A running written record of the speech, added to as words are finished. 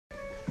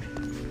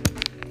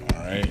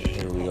Alright,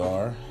 here we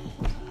are.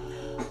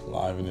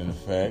 Live and in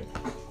effect.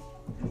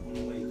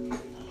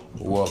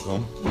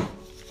 Welcome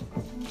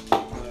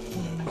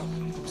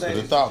to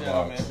the Thought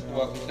Box.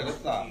 Welcome to the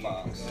Thought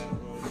Box.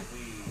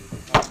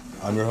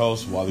 I'm your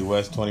host, Wally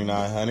West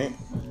 2900.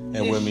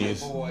 And with me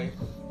is your boy,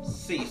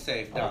 C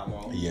Safe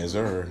Damo. Yes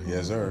sir,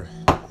 yes sir.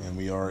 And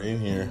we are in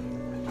here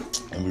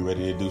and we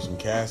ready to do some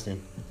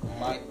casting.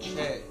 Mic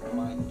check.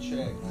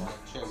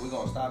 We're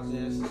gonna stop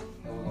this and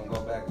we're gonna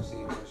go back and see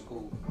if it's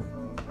cool.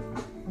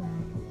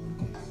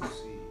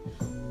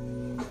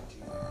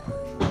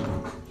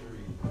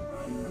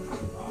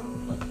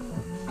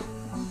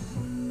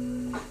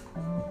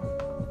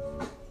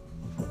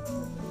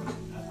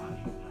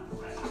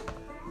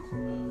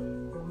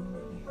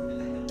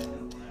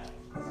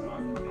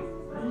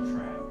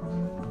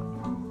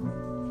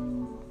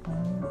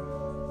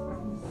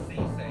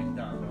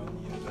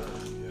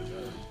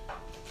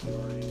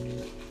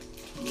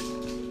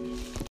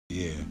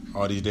 Yeah,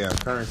 all these damn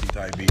currency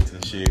type beats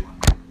and shit.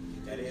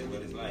 That is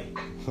what it's like.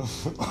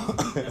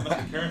 That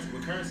must be currency.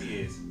 What currency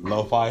is?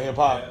 Lo-fi hip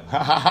hop.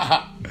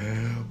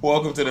 Yeah.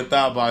 Welcome to the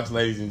Thought Box,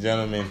 ladies and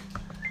gentlemen.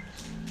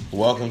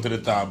 Welcome to the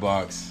Thought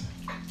Box.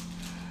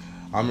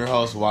 I'm your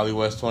host, Wally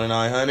West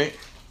 2900.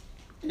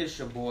 It's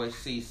your boy,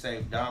 C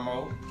Safe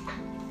Damo.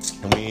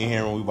 And we in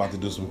here and we about to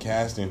do some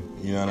casting,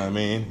 you know what I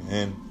mean?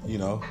 And, you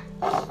know,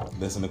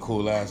 listen to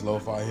cool ass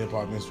lo-fi hip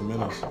hop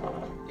instrumentals.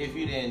 If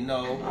you didn't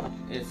know,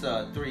 it's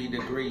 3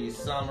 Degrees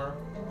Summer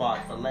by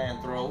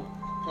Philanthro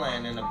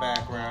playing in the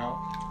background.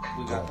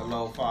 We got the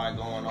lo-fi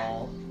going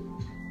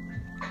on.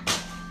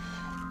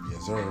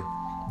 Yes, sir.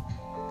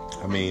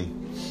 I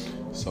mean,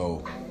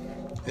 so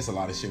it's a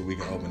lot of shit we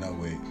can open up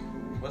with.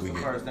 What's the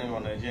first thing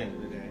on the agenda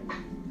today?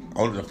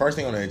 The first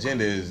thing on the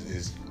agenda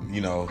is you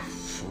know,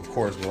 of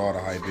course, where all the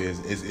hype is,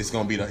 it's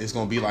gonna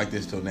be like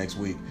this till next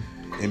week,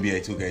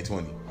 NBA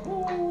 2K20.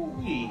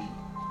 Ooh-wee.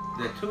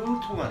 The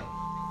 220.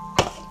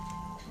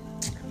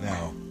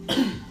 Now,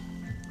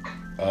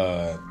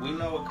 we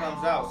know it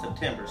comes out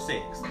September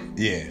 6th.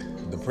 Yeah,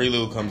 the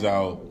prelude comes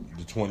out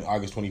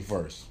August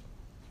 21st.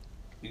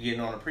 You getting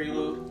on the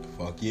prelude?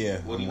 Fuck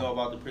yeah. What do you know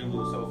about the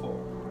prelude so far?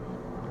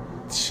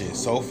 Shit,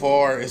 so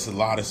far it's a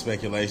lot of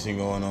speculation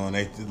going on.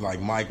 They like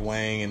Mike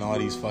Wang and all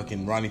these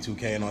fucking Ronnie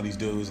 2K and all these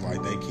dudes,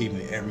 like they keeping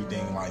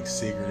everything like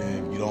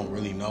secretive. You don't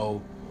really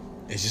know.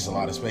 It's just a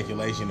lot of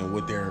speculation and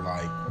what they're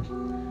like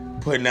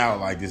putting out,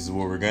 like this is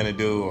what we're gonna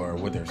do or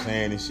what they're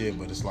saying and shit.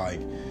 But it's like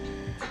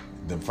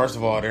first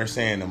of all, they're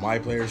saying the My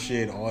Player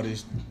shit, all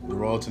this, the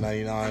Road to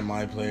 99,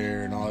 My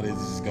Player, and all this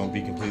is gonna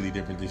be completely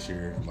different this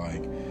year.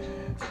 Like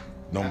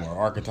no more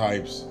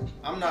archetypes.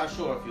 I'm not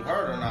sure if you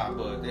heard or not,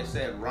 but they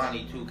said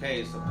Ronnie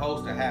 2K is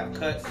supposed to have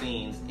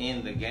cutscenes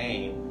in the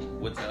game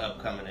with the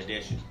upcoming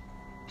edition.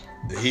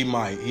 He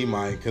might,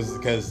 cause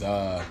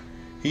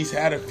he's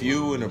had a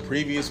few in the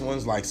previous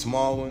ones, like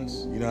small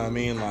ones. You know what I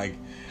mean? Like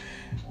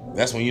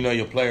that's when you know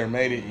your player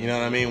made it. You know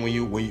what I mean? When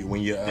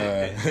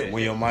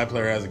your My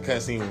Player has a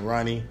cutscene with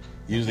Ronnie,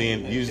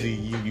 usually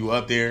you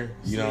up there.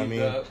 You know what I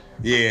mean? Up.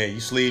 Yeah, you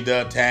sleeved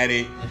up,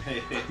 tatted.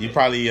 You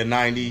probably a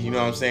 90. You know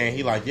what I'm saying?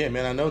 He like, yeah,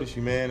 man, I noticed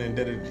you, man, and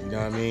did it. You know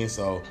what I mean?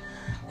 So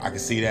I can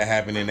see that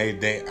happening.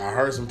 I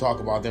heard some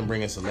talk about them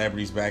bringing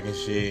celebrities back and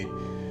shit.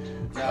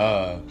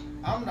 Now,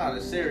 I'm not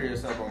as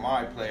serious of a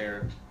My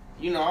Player.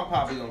 You know, I'm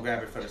probably gonna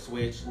grab it for the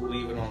Switch,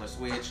 leave it on the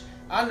Switch.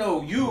 I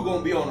know you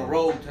gonna be on the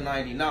road to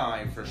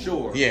 99 for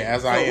sure. Yeah,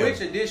 as I am. So which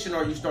edition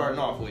are you starting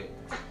off with?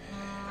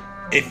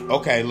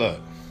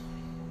 Look.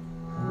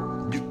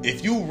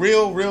 If you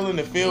real in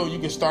the field, you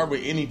can start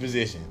with any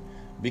position.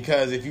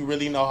 Because if you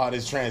really know how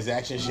this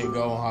transaction shit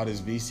go and how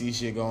this VC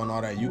shit go and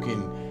all that, you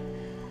can,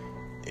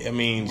 I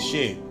mean,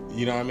 shit.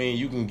 You know what I mean?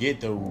 You can get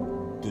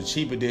the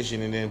cheap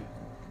edition and then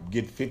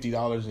get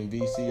 $50 in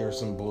VC or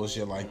some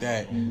bullshit like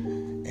that.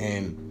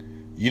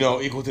 And, you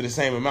know, equal to the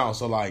same amount.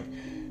 So, like,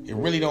 it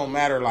really don't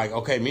matter. Like,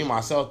 okay, me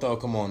myself though,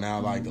 come on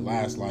now. Like the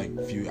last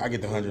few, I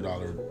get the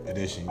 $100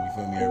 edition. You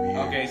feel me? Every year.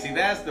 Okay, see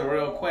that's the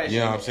real question. You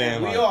know what I'm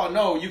saying? We all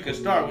know you can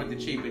start with the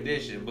cheap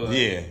edition, but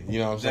yeah, you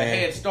know what I'm saying. The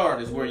head start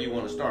is where you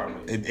want to start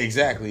with.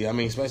 Exactly. I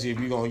mean, especially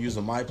if you're gonna use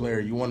a My Player,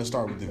 you want to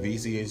start with the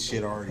VC and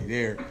shit already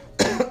there,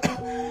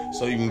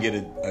 so you can get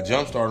a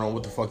jump start on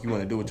what the fuck you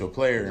want to do with your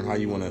player and how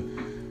you want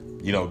to.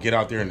 You know, get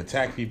out there and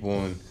attack people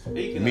and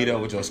meet up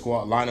with your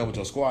squad, line up with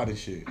your squad and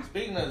shit.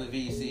 Speaking of the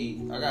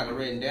VC, I got it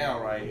written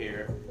down right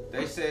here.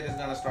 They said it's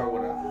gonna start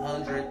with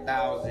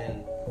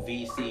 100,000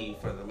 VC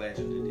for the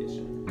Legend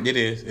Edition. It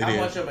is. How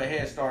much of a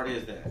head start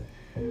is that?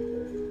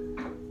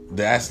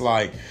 That's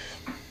like,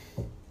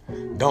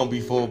 don't be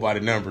fooled by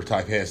the number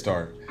type head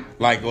start.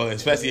 Like, well,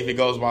 especially if it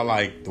goes by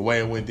like the way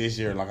it went this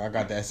year. Like I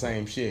got that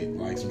same shit,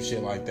 like some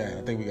shit like that.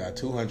 I think we got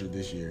 200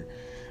 this year,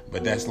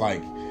 but that's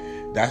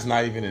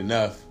not even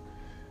enough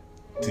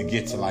to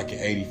get to like an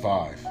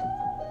 85.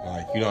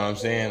 Like, you know what I'm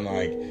saying?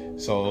 Like,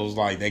 so it was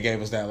like they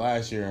gave us that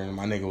last year and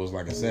my nigga was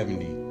like a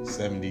 70,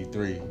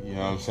 73. You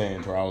know what I'm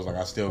saying? Where I was like,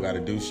 I still got to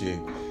do shit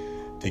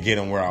to get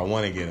him where I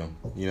want to get him.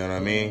 You know what I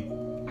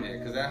mean? Yeah,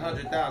 because Because that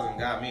 100,000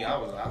 got me.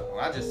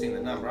 I just seen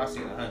the number. I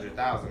seen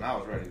 100,000. I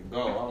was ready to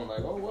go. I was like,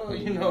 oh, well,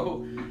 you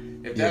know,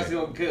 if that's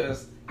going,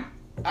 because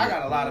I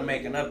got a lot of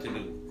making up to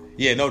do.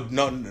 Yeah, no.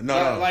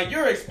 Like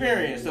your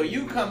experience. So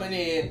you coming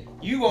in,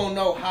 you gonna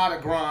know how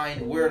to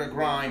grind, where to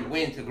grind,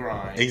 when to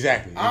grind.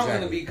 Exactly. I'm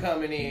gonna be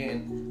coming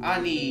in. I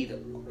need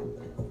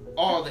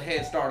all the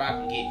head start I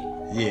can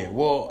get. Yeah,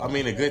 well, I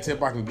mean, a good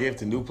tip I can give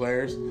to new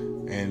players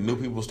and new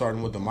people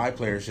starting with the My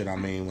Player shit. I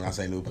mean, when I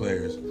say new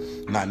players,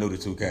 not new to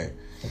 2K.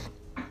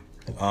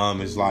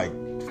 It's like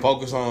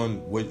focus on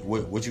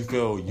what you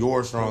feel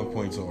your strong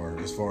points are.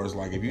 As far as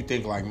like if you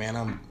think like, man,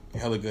 I'm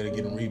hella good at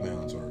getting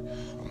rebounds, or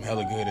I'm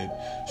hella good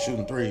at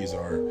shooting threes,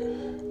 or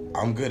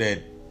I'm good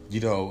at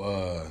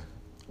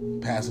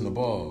passing the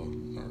ball,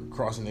 or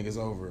crossing niggas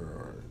over,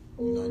 or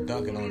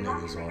dunking on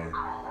niggas, or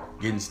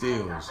getting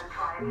steals.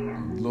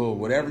 Little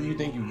whatever you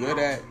think you're good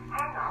at,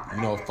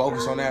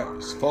 focus on that.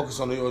 Focus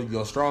on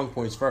your strong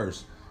points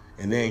first,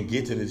 and then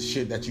get to the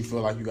shit that you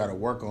feel like you got to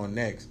work on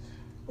next,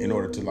 in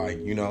order to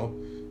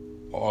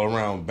all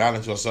around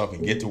balance yourself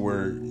and get to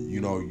where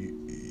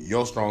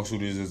your strong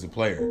suit is as a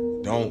player.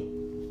 Don't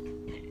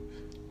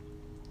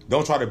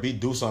try to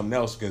do something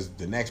else because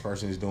the next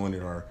person is doing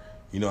it, or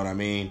you know what I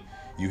mean.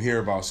 You hear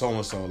about so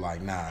and so,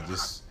 like nah,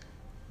 just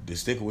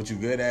stick with what you're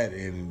good at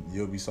and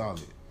you'll be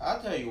solid.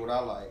 I'll tell you what I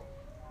like.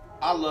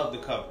 I love the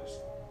covers.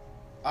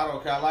 I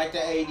don't care. I like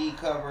the AD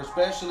cover,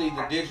 especially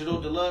the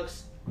digital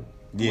deluxe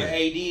with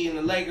AD and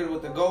the Lakers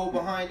with the gold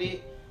behind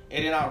it.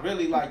 And then I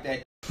really like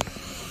that.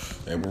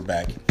 Hey, we're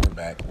back.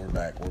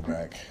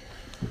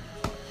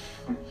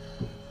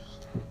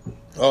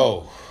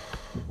 Oh,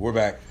 we're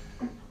back.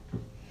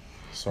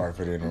 Sorry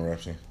for the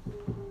interruption.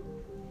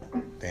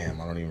 Damn,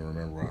 I don't even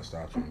remember where I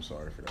stopped you. I'm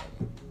sorry for that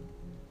one.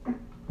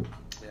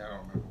 Yeah, I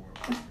don't remember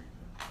where.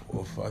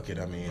 Well, fuck it.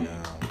 I mean,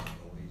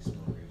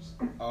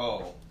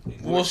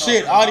 well,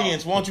 shit,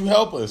 audience, won't you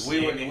help us?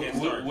 We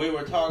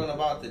were talking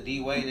about the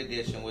D-Wade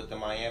edition with the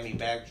Miami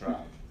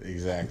backdrop.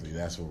 Exactly,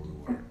 that's what we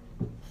were.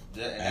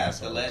 And that's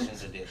the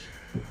Legends edition.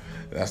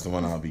 That's the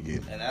one I'll be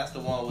getting. And that's the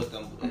one with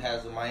it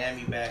has the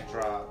Miami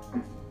backdrop,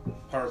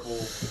 purple,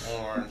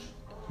 orange.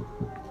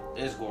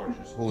 It's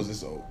gorgeous. Who is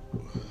this? Oh.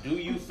 Do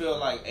you feel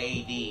like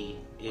AD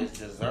is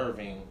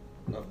deserving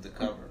of the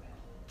cover?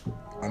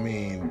 I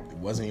mean,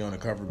 wasn't he on the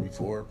cover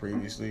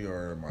previously,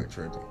 or am I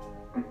tripping?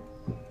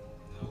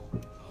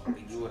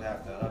 You would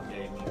have to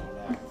update me on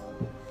that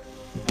one.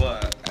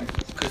 But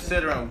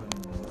considering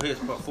his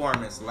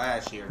performance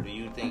last year, do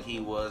you think he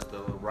was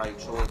the right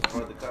choice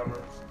for the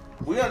cover?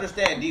 We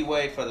understand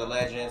D-Wade for the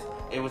Legends.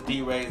 It was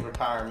D-Wade's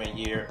retirement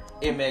year.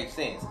 It makes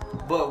sense.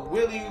 But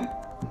really,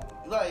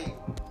 like,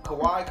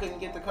 Kawhi couldn't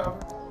get the cover?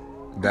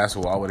 That's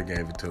who I would have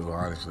gave it to,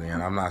 honestly.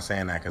 And I'm not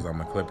saying that because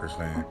I'm a Clippers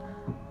fan.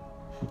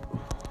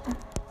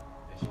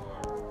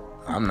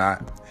 I'm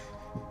not.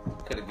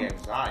 Could have gave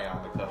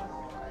Zion the cover.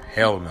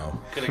 Hell no.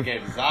 Could have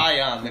gave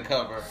Zion the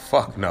cover.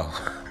 Fuck no.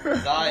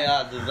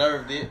 Zion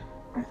deserved it.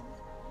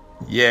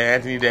 Yeah,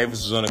 Anthony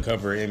Davis was on the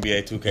cover of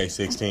NBA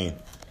 2K16.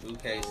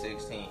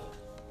 2K16.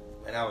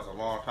 And that was a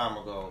long time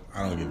ago.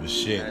 I don't give a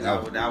shit. And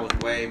that was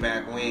way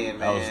back when,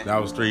 man.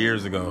 That was 3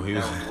 years ago. That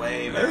was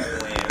way back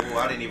when. Ooh,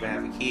 I didn't even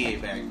have a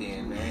kid back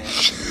then, man.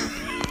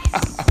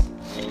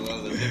 It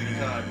was a different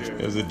time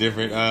period. It was a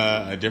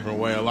different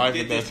way of life.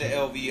 Get this to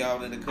LV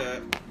out of the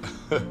cut.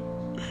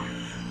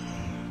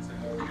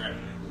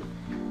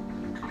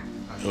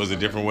 It was a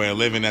different way of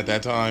living at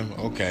that time.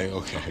 Okay.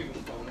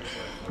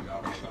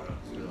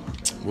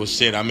 Well,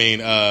 shit. I mean,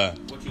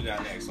 what you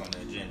got next on the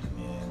agenda,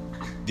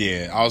 man?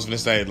 Yeah, I was gonna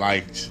say,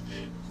 like,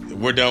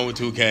 we're done with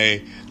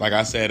 2K. Like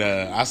I said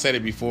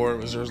it before.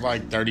 There's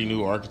like 30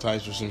 new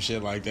archetypes or some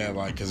shit like that.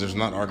 Like, because there's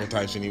not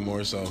archetypes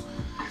anymore. So,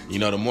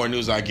 the more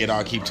news I get,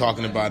 I'll keep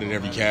talking about it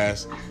every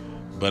cast.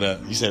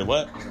 But you said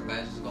what? The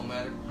badges gonna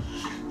matter?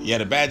 Yeah,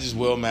 the badges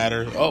will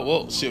matter. Oh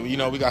well, shit. We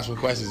got some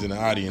questions in the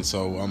audience,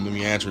 so let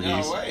me answer these.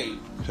 No, wait.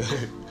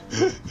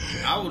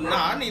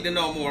 I need to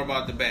know more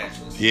about the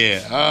badges.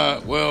 Yeah.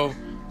 Well,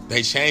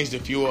 they changed a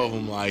few of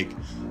them. Like,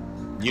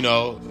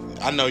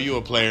 I know you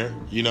a player.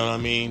 You know what I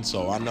mean?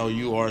 So I know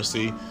you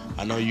RC.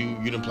 I know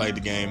you done played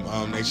the game.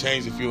 They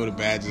changed a few of the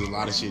badges. A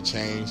lot of shit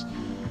changed.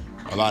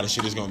 A lot of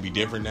shit is gonna be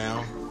different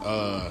now.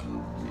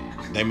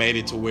 They made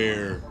it to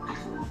where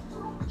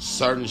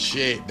certain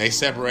shit, they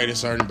separated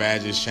certain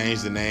badges,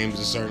 changed the names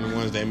of certain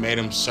ones. They made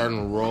them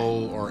certain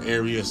role or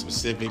area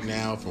specific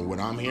now. From what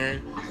I'm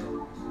hearing,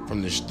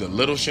 from the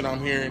little shit I'm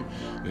hearing,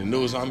 the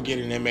news I'm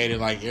getting, they made it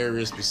like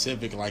area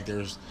specific. Like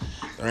there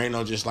ain't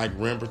no just like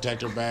rim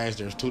protector badge.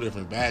 There's two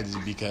different badges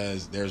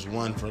because there's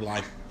one for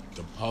like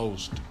the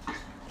post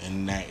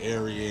in that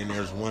area, and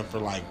there's one for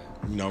like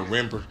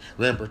rim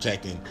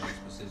protecting.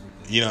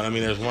 You know what I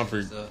mean? There's one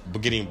for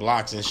getting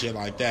blocks and shit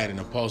like that in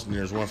the post, and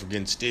there's one for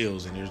getting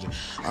steals, and there's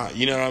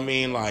you know what I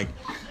mean? Like,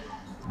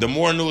 the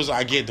more news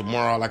I get, the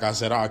more, like I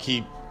said, I'll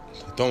keep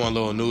throwing a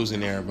little news in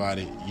there about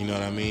it. You know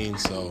what I mean?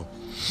 So,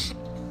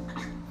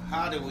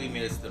 how did we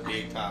miss the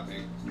big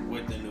topic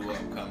with the new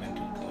upcoming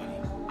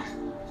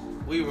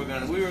 220? we were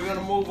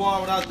gonna move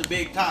on without the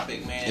big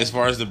topic, man. As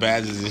far as the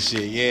badges and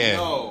shit, yeah.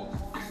 No,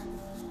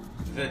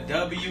 the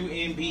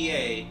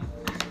WNBA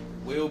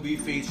will be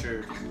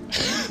featured in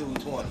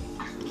 220.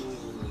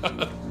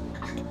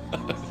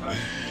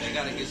 They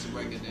gotta get some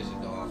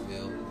recognition, though. I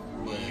feel.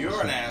 But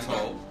You're an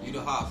asshole. You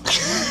the hot.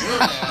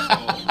 You're an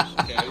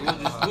asshole. Okay,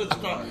 we'll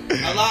just talk.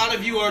 A lot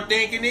of you are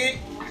thinking it.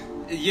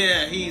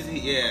 Yeah,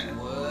 yeah.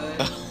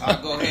 What?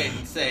 I'll go ahead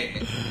and say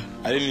it.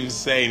 I didn't even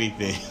say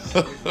anything.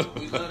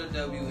 We love the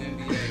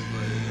WNBA, but you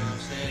know what I'm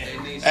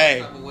saying? They need some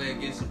Hey. type of way of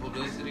getting some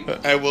publicity.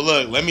 Hey, well,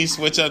 look, let me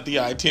switch up the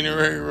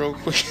itinerary real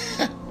quick.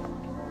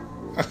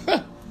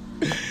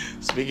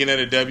 Speaking of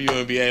the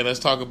WNBA, let's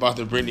talk about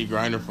the Brittany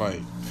Griner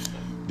fight.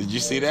 Did you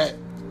see that?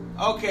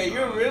 Okay,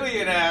 you're really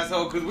an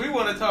asshole because we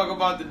want to talk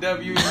about the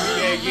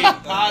WNBA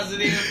getting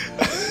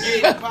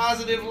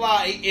positive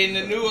light in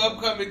the new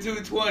upcoming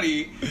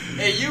 220,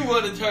 and you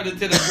want to turn it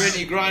to the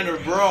Brittany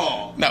Griner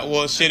brawl. No,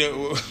 well, shit, it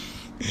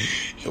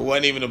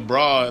wasn't even a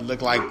brawl. It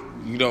looked like,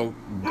 you know,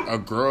 a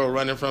girl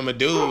running from a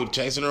dude,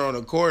 chasing her on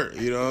the court.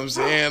 You know what I'm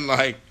saying?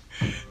 Like,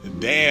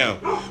 damn.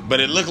 But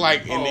it looked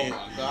like... Oh my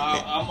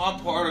God, I'm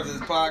part of this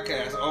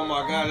podcast. Oh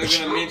my God, they're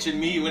gonna mention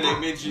me when they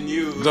mention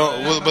you.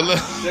 But look,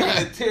 They're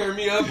gonna tear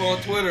me up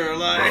on Twitter.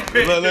 Like,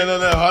 look,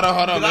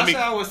 hold on. Let me.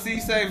 I was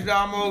C-Safe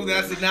Damo.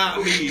 That's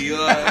not me.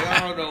 Like, I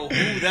don't know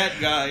who that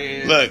guy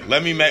is. Look,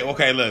 let me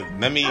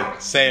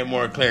say it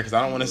more clear because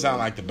I don't want to sound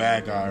like the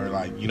bad guy or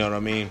like, you know what I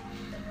mean?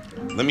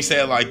 Let me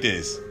say it like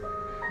this.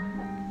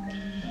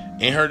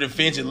 In her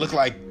defense, it looked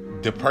like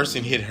the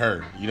person hit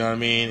her. You know what I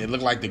mean? It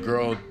looked like the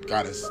girl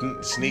got a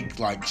sneak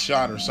like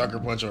shot or sucker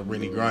punch on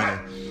Brittany Griner.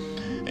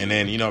 And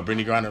then, you know,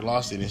 Brittany Griner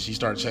lost it and she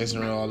started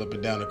chasing her all up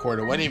and down the court.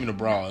 It wasn't even a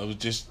brawl. It was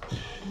just,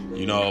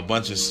 you know, a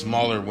bunch of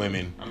smaller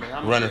women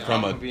running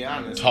from a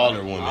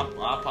taller woman.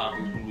 I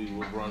probably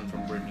would run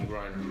from Brittany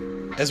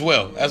Griner. As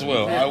well.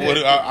 I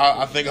would.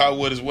 I think I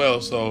would as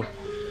well. So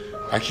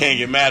I can't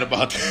get mad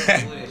about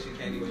that. She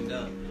can't even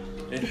dunk.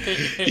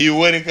 You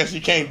wouldn't because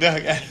you can't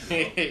dunk.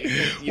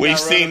 We've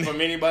seen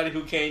from anybody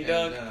who can't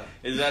dunk.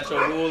 Is that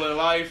your rule in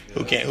life?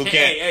 Who can't?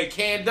 Hey,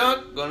 can't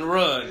dunk? Gonna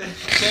run.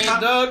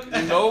 Can't dunk?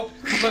 Nope.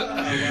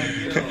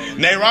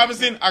 Nate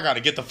Robinson, I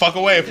gotta get the fuck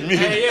away from you.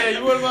 Hey, yeah,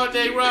 you what about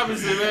Nate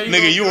Robinson, man?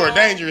 Nigga, you were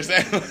dangerous.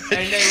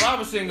 Hey, Nate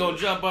Robinson gonna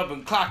jump up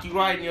and clock you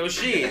right in your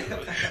shit.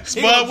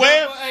 Spud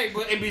Webb? Hey,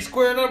 but it be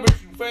squared up with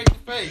you face to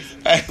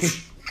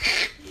face.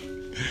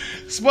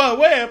 Spud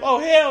Webb? Oh,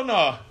 hell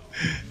no.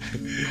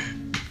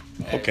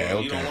 Okay, Hey,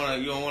 okay.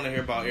 You don't wanna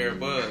hear about Air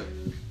Bud.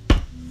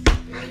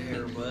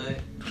 Air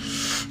Bud.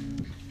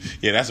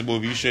 Yeah, that's a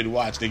movie you should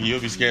watch, nigga.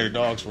 You'll be scared of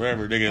dogs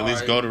forever, nigga. At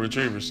least go to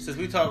Retrievers. Since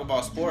we talk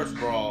about sports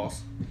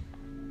brawls,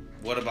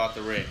 what about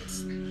the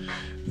Reds?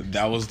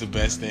 That was the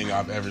best thing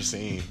I've ever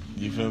seen.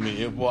 You feel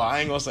me? Well,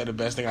 I ain't gonna say the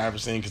best thing I ever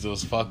seen because it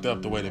was fucked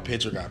up the way the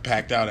pitcher got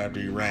packed out after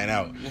he ran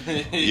out.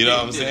 You know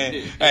what I'm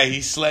saying? Hey,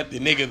 he slept the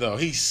nigga though.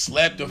 He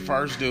slept the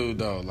first dude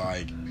though.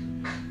 Like,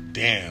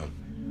 damn.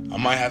 I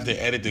might have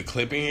to edit the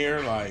clipping here.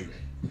 Like,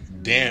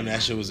 damn,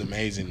 that shit was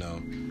amazing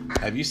though.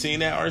 Have you seen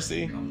that,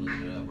 RC? I'm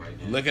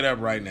looking it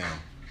up right now.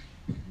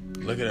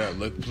 Look it up right now.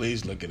 Look it up.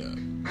 Please look it up.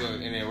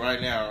 Look, and then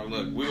right now,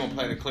 look, we're gonna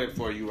play the clip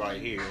for you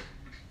right here.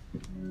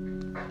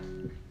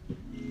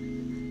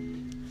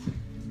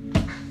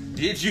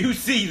 Did you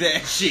see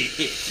that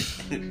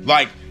shit?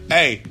 Like,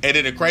 hey, and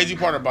then the crazy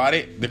part about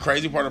it,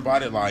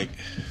 like,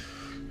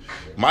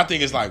 my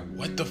thing is like,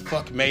 what the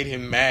fuck made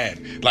him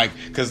mad? Like,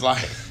 cause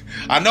like,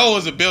 I know it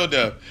was a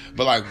build-up,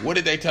 but like, what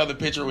did they tell the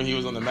pitcher when he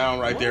was on the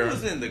mound right there? What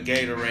was in the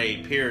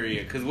Gatorade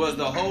period? Cause was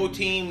the whole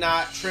team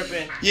not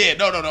tripping? Yeah,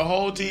 no, the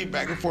whole team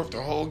back and forth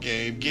the whole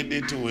game, getting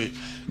into it.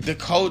 The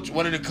coach,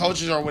 one of the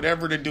coaches or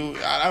whatever to do,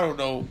 I don't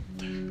know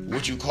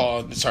what you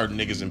call certain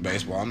niggas in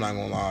baseball. I'm not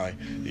gonna lie,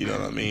 you know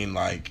what I mean?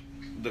 Like,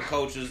 the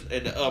coaches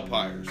and the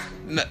umpires.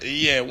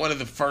 Yeah, one of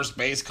the first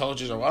base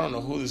coaches, or I don't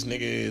know who this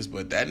nigga is,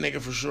 but that nigga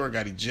for sure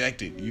got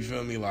ejected. You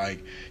feel me?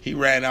 Like, he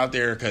ran out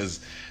there because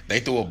they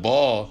threw a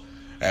ball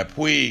at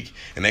Puig,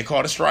 and they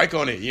called a strike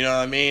on it, you know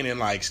what I mean? And,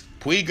 like,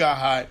 Puig got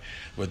hot,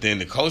 but then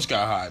the coach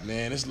got hot,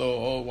 man. This little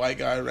old white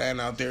guy ran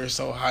out there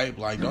so hyped.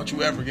 Like, don't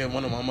you ever get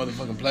one of my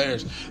motherfucking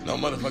players no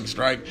motherfucking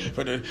strike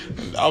for the...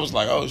 I was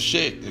like, oh,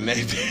 shit. And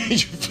they, you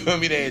feel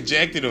me? They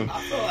ejected him.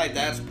 I feel like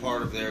that's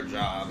part of their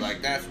job.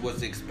 Like, that's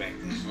what's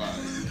expected.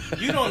 Like,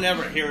 you don't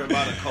ever hear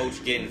about a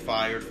coach getting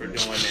fired for doing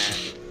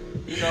that.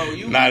 You know,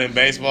 you... Not in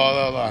baseball,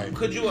 though, like...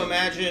 Could you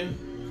imagine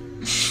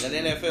an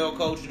NFL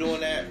coach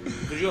doing that?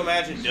 Could you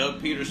imagine Doug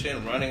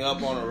Peterson running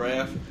up on a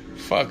ref?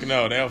 Fuck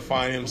no, they'll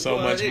fine him so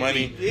much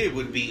money. It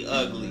would be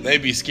ugly.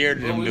 They'd be scared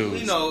of them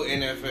dudes. We know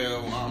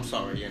NFL. I'm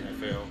sorry,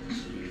 NFL.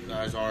 You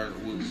guys aren't.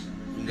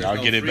 Y'all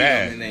no get it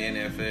bad in the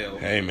NFL.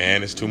 Hey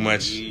man, it's too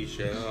much. We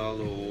shall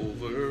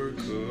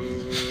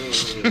overcome.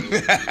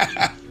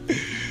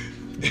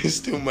 It's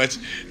too much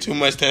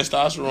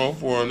testosterone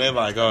for them. They're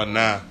like, oh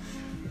nah,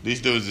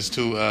 these dudes is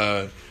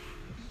too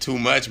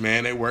much,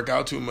 man. They work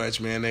out too much,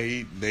 man.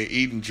 They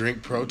eat and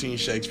drink protein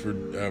shakes for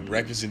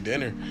breakfast and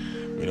dinner.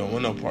 We don't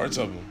want no parts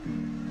of them.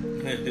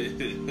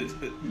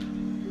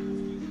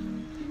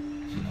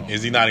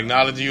 Is he not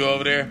acknowledging you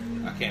over there?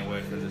 I can't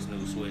wait for this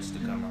new Switch to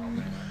come out,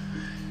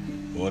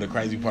 man. Well, the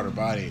crazy part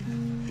about it,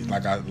 is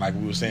like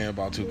we were saying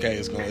about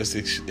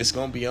 2K, it's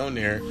gonna be on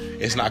there.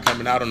 It's not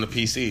coming out on the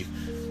PC.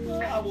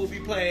 Well, I will be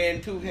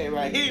playing 2K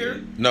right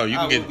here. No, you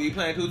can I will be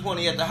playing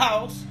 220 at the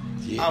house.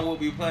 Yeah. I will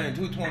be playing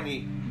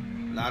 220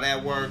 not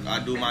at work. I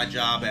do my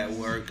job at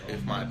work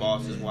if my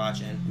boss is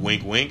watching.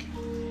 Wink, wink.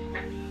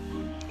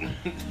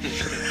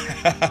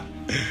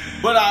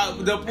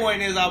 But the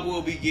point is, I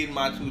will be getting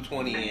my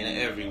 220 in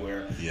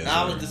everywhere. Yes,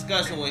 now, I sir. was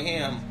discussing with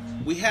him.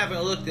 We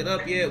haven't looked it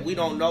up yet. We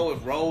don't know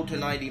if Road to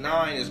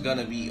 99 is going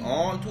to be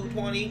on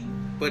 220.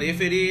 But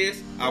if it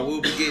is, I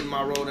will be getting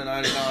my Road to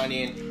 99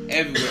 in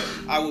everywhere.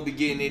 I will be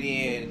getting it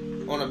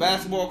in on a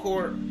basketball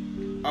court.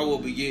 I will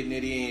be getting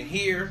it in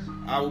here.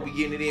 I will be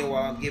getting it in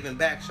while I'm giving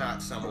back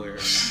shots somewhere.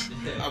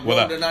 I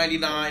Road to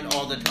 99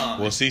 all the time.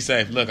 Well, see,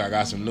 safe. Look, I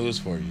got some news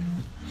for you.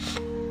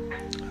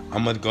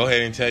 I'm gonna go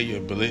ahead and tell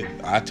you.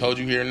 I told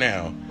you here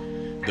now.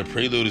 The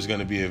Prelude is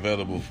gonna be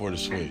available for the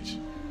Switch.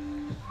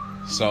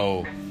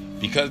 So,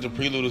 because the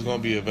Prelude is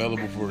gonna be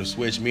available for the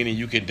Switch, meaning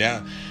you can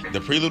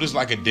the Prelude is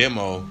like a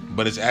demo,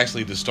 but it's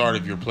actually the start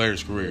of your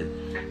player's career.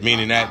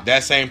 Meaning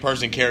that same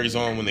person carries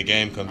on when the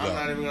game comes I'm out.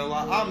 not even gonna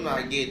lie. I'm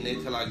not getting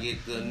it till I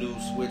get the new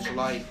Switch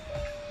Lite.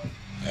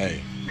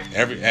 Hey,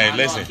 I know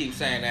listen. I keep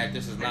saying that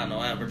this is not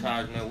no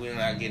advertisement. We're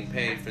not getting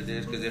paid for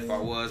this because if I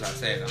was, I'd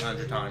say it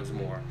 100 times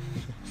more.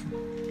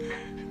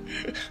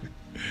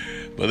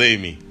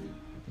 Believe me,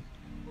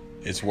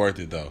 it's worth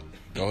it though.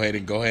 Go ahead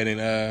and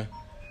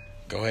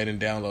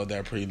download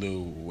that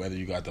Prelude, whether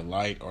you got the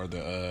Lite or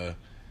the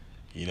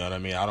you know what I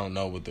mean. I don't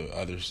know what the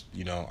others.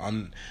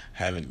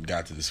 Haven't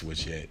got to the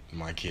Switch yet.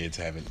 My kids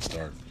haven't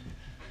started.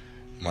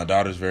 My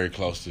daughter's very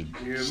close to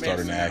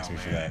starting to ask me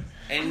for that.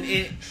 And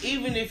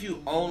even if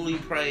you only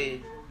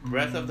play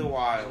Breath of the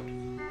Wild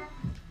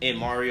and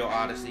Mario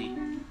Odyssey,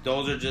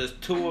 those are just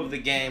two of the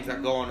games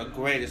that go on the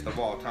greatest of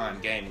all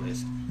time game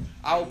list.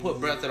 I will put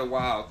Breath of the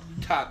Wild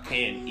top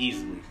 10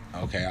 easily.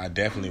 Okay, I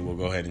definitely will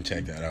go ahead and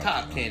check that out.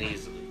 Top 10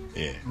 easily.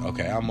 Yeah,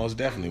 okay, I most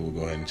definitely will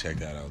go ahead and check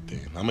that out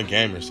then. I'm a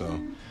gamer, so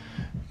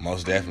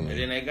most definitely.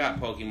 And then they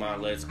got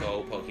Pokemon Let's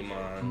Go,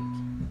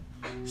 Pokemon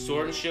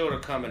Sword and Shield are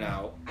coming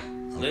out.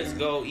 Let's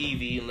Go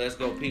Eevee and Let's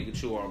Go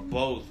Pikachu are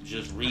both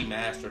just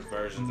remastered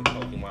versions of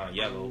Pokemon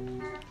Yellow.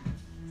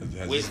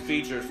 With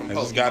features from has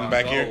this Pokemon gotten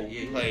back Go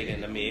here? played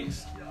in the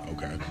mix.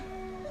 Okay.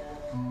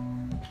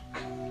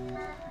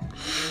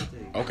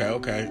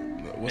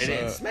 What's And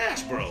then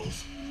Smash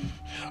Bros.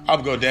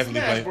 I'm gonna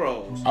definitely Smash play.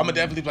 Bros. I'm gonna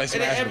definitely play And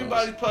Smash then Bros.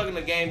 everybody's plugging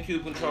the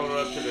GameCube controller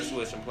up to their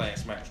Switch and playing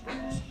Smash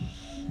Bros.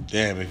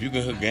 Damn, if you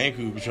can hook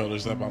GameCube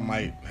controllers up, I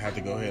might have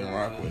to go ahead and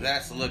rock with it.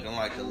 That's looking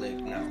like the lick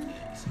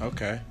nowadays.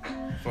 Okay.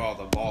 For all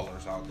the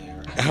ballers out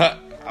there.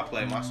 I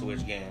play my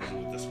Switch games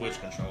with the Switch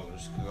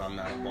controllers because I'm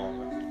not a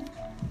baller.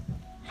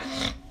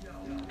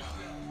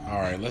 All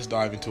right, let's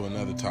dive into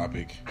another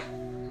topic.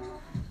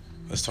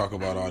 Let's talk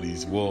about all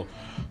these. Well,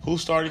 who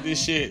started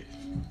this shit?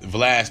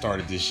 Vlad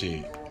started this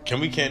shit.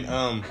 Can I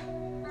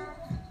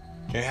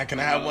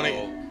have one of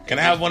y'all?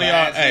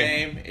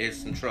 Hey, Name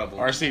is in trouble.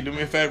 RC, do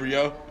me a favor,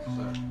 yo.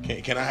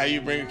 Can I have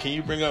you Can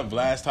you bring up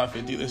Vlad's top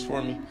 50 list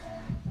for me?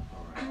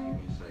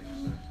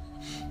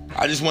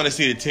 I just want to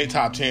see the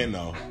top 10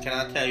 though. Can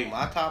I tell you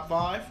my top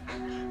 5?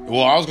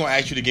 Well, I was gonna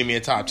ask you to give me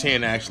a top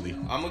 10 actually.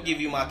 I'm gonna give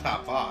you my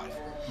top 5.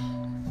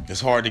 It's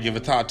hard to give a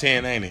top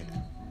 10, ain't it?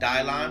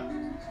 Dylon,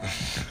 and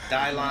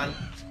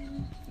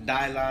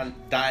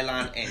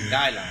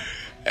Dylon.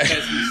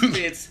 Because he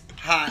spits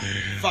hot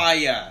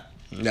fire.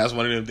 That's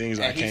one of them things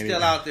I And can't he's still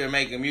even. out there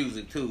making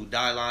music too.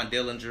 Dylon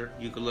Dillinger.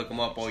 You can look him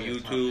up on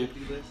YouTube.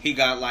 He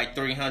got like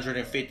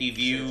 350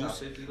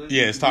 views.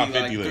 Yeah, it's top He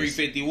 50 like list.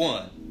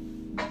 351.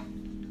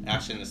 I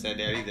shouldn't have said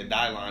that either.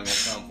 Dylon gonna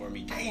come for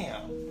me.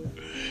 Damn.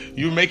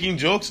 You're making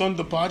jokes on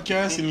the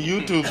podcast and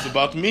YouTube's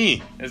about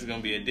me. It's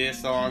gonna be a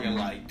diss song and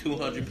like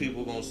 200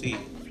 people gonna see it.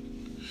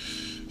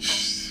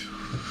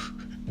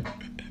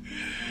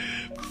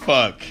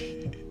 Fuck.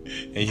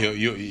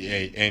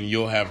 And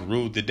you'll have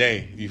ruled the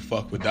day if you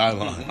fuck with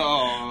Dylon.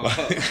 Oh.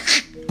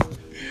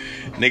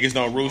 Niggas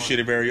don't rule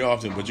shit very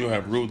often, but you'll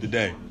have ruled the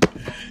day.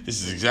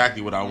 This is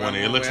exactly what I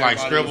wanted. It looks like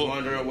Everybody Scribble. was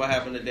wondering what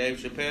happened to Dave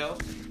Chappelle.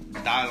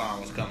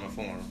 Dylon was coming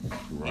for him.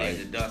 Right. He had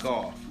to duck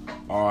off.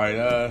 All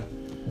right,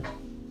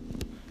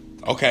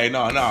 okay,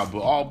 no, but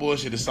all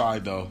bullshit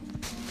aside, though,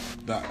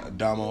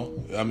 Damo,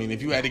 I mean,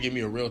 if you had to give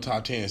me a real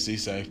top 10,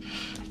 C-Safe,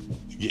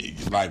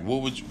 like,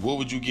 what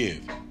would you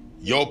give?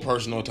 Your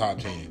personal top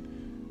 10.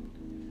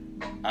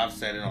 I've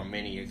said it on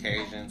many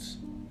occasions.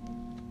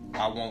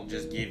 I won't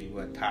just give you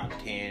a top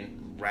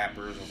 10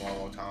 rappers of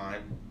all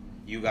time.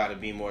 You got to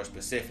be more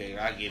specific.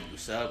 I give you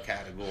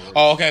subcategories.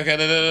 Oh, okay,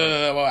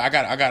 no. Well, I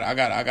got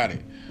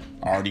it.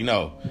 I already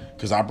know,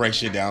 because I break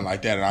shit down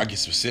like that, and I get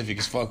specific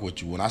as fuck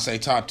with you. When I say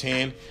top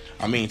 10,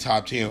 I mean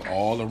top 10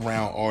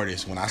 all-around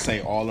artists. When I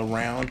say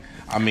all-around,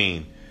 I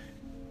mean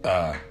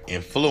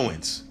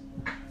influence,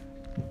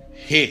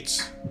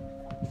 hits.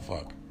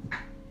 Fuck.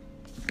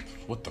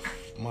 What the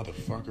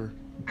motherfucker?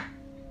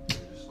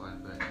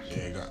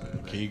 Yeah,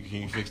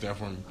 Can you fix that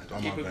for me? Oh,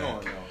 Keep my it bad.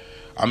 going, though.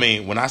 I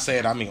mean, when I say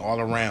it, I mean all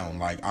around.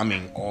 Like, I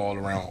mean all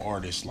around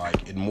artists.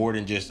 Like, it more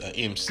than just an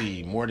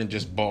MC, more than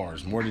just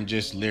bars, more than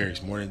just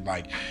lyrics, more than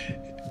like.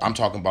 I'm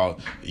talking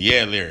about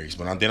lyrics,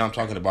 but then I'm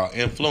talking about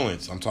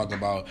influence. I'm talking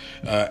about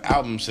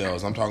album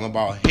sales. I'm talking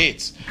about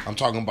hits. I'm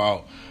talking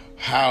about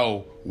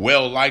how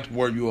well liked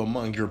were you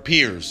among your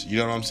peers. You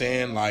know what I'm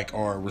saying? Like,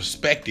 or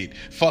respected.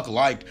 Fuck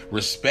liked,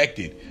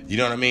 respected. You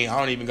know what I mean?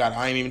 I ain't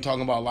even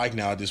talking about like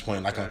now at this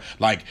point.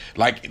 Like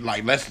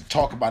let's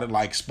talk about it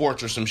like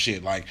sports or some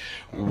shit. Like,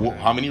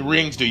 how many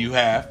rings do you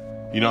have?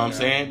 You know what I'm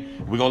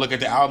saying? We're going to look at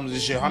the albums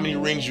and shit. How many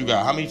rings you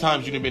got? How many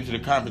times you done been to the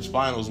conference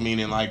finals?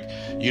 Meaning, like,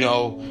 you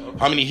know,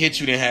 how many hits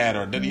you done had?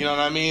 Or, you know what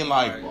I mean?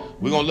 Like,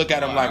 we're going to look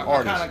at them like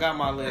artists. I kind of got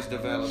my list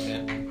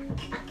developing.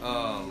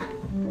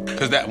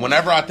 Because that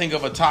whenever I think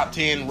of a top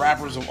 10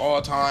 rappers of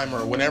all time,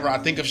 or whenever I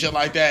think of shit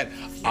like that,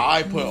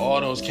 I put all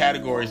those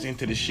categories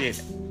into the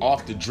shit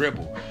off the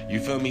dribble.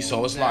 You feel me?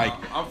 So it's Now, like...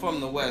 I'm from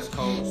the West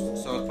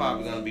Coast, so it's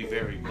probably going to be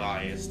very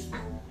biased.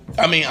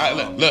 I mean,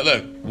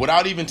 look.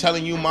 Without even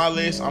telling you my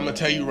list, I'm gonna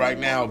tell you right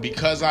now,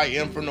 because I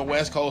am from the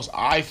West Coast,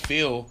 I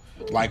feel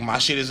like my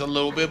shit is a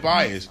little bit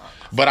biased.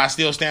 But I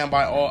still stand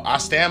by all. I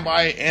stand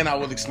by it, and I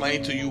will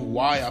explain to you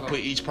why I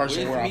put each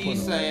person where I put them. With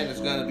me saying it's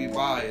gonna be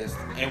biased,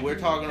 and we're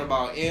talking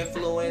about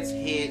influence,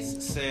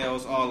 hits,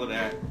 sales, all of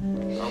that,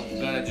 I'm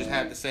gonna just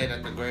have to say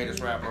that the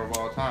greatest rapper of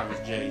all time is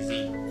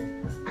Jay-Z.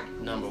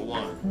 Number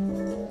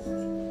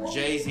one.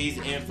 Jay-Z's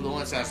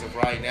influence as of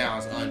right now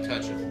is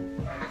untouchable.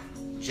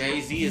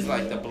 Jay-Z is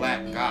like the black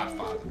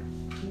godfather.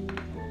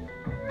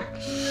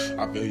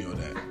 I feel you on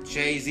that.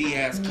 Jay-Z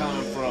has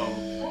come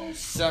from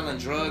selling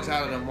drugs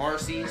out of the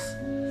Marcy's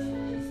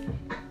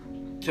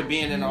to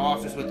being in the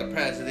office with the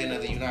President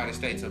of the United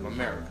States of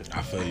America.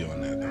 I feel you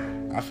on that,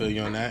 though. I feel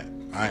you on that.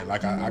 I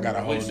got a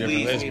whole Which different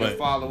leads list, me but to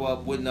follow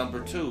up with number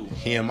two.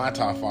 he in my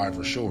top 5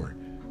 for sure.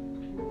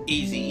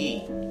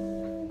 Eazy-E.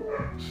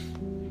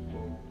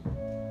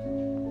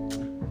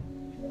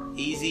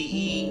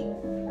 Eazy-E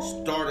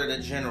started a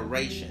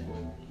generation.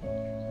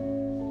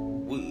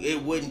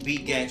 It wouldn't be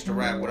gangster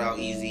rap without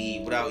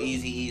Eazy-E. Without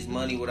Eazy-E's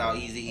money, without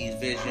Eazy-E's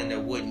vision, there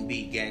wouldn't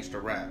be gangster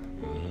rap.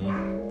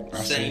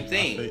 Same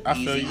thing. I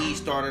feel Eazy-E you.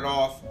 started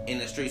off in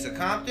the streets of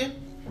Compton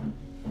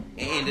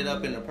and ended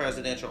up in the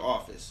presidential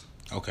office.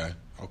 Okay.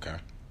 So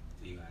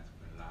you have to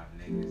put a lot of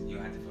niggas. You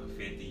have to put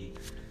 50,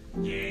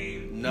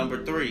 Game.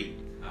 Number three,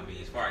 I mean,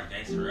 as far as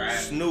gangster rap,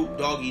 Snoop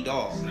Doggy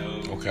Dogg.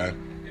 Snoop. Okay.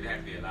 It'd have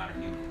to be a lot of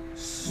people.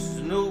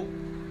 Snoop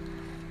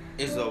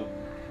is a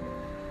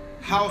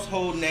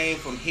household name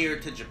from here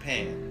to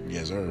Japan.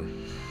 Yes, sir.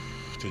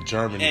 To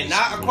Germany. And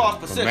not across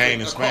from Pacific, Maine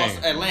to across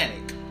Spain.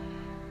 Atlantic.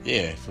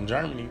 Yeah, from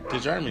Germany to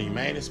Germany,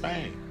 Maine to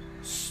Spain.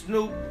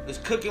 Snoop is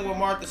cooking with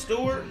Martha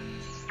Stewart.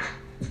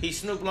 He's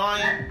Snoop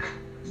Lion.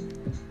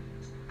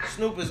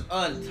 Snoop is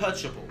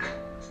untouchable.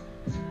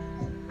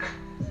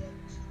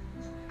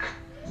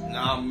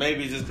 Now,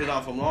 maybe it's just because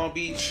I'm from Long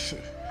Beach.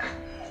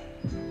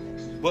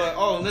 But,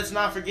 let's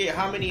not forget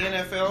how many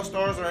NFL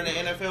stars are in the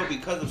NFL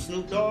because of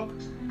Snoop Dogg.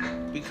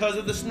 Because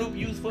of the Snoop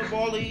Youth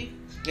Football League.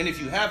 And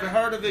if you haven't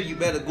heard of it, you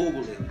better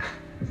Google it.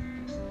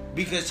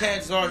 Because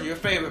chances are your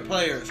favorite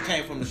players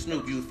came from the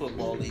Snoop Youth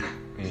Football League.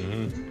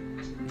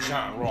 Mm-hmm.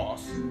 John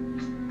Ross.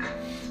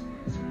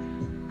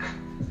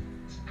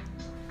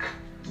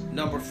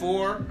 Number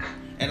 4,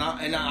 and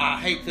I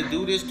hate to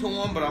do this to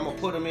him, but I'm going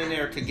to put them in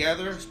there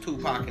together. It's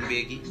Tupac and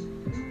Biggie.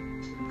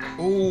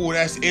 Ooh,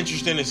 that's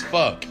interesting as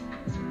fuck.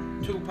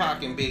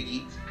 Tupac and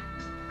Biggie.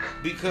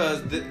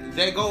 Because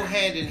they go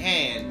hand in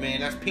hand, man.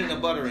 That's peanut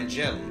butter and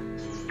jelly.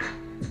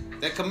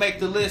 They can make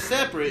the list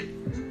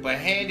separate, but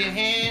hand in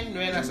hand,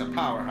 man, that's a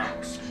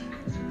powerhouse.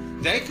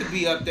 They could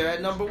be up there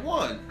at number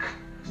 1.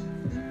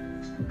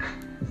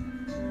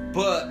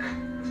 But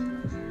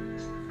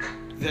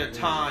their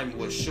time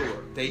was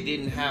short. They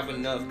didn't have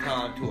enough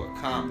time to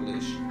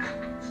accomplish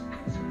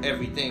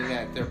everything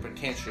that their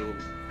potential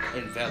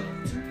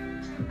enveloped.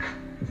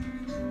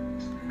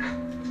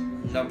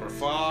 Number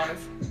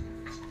 5,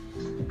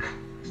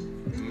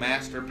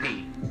 Master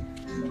P.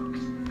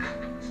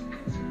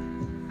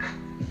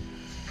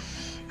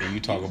 And you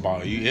talk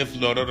about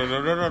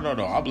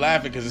no. I'm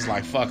laughing because it's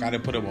like fuck. I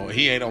didn't put him on.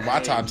 He ain't on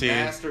my top 10.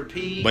 Master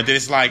P. But then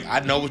it's like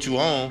I know what you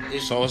own,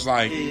 so it's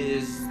like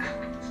is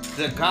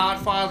the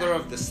Godfather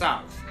of the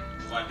South.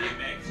 Why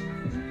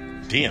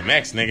DMX?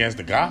 DMX, nigga, as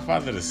the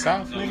Godfather of the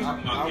South, No, nigga. I'm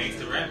about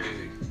gangster rap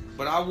music.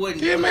 But I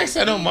wouldn't. DMX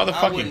ain't no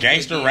motherfucking wouldn't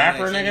gangster put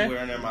rapper, DMX nigga.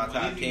 anywhere near my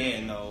top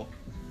 10, though.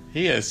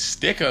 He a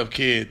stick-up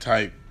kid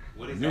type,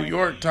 What is New that?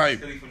 York type.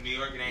 Still from New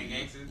York and ain't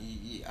gangster?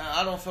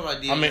 I don't feel like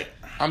DMX.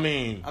 I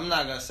mean. I'm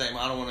not gonna say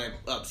I don't want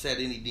to upset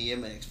any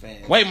DMX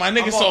fans. Wait, my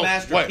nigga. I'm So on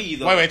Master P,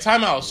 though. wait.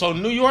 Time out. So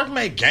New York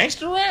made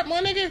gangster rap,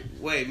 my nigga.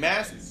 Wait,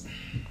 Master.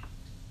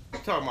 I'm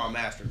talking about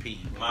Master P.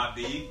 Mobb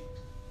Deep.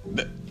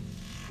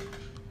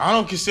 I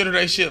don't consider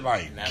that shit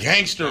like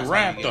gangster That's how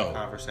rap you get the though.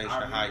 Conversation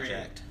I remember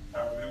hijacked. it.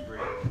 I remember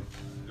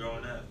it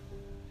growing up.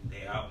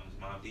 Their albums,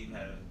 Mobb Deep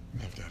had a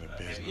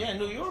Yeah,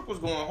 New York was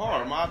going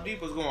hard. Mobb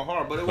Deep was going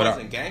hard, but it But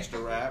wasn't gangster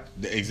rap.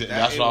 That's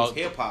It all. was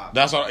hip hop.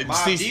 That's all.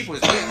 Mobb Deep was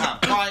hip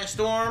hop. Quiet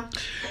Storm.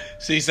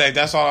 See, say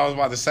that's all I was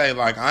about to say.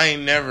 Like, I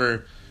ain't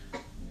never.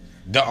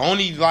 The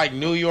only like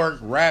New York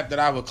rap that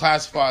I would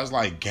classify as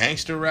like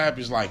gangster rap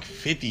is like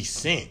 50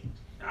 Cent.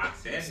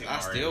 I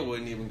still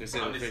wouldn't even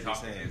consider 50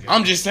 Cent.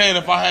 I'm just saying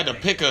if I had to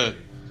pick a,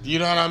 you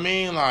know what I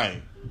mean?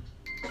 Like,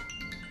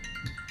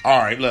 all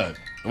right, look,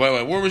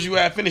 wait, where was you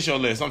at? Finish your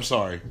list. I'm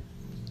sorry.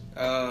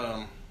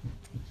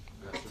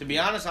 To be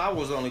honest, I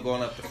was only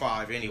going up to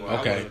 5 anyway.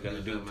 Okay. I wasn't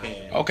gonna do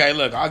 10. Okay,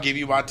 look, I'll give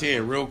you my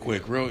 10 real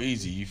quick, real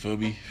easy. You feel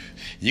me?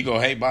 You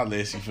gonna hate my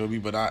list, you feel me?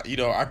 But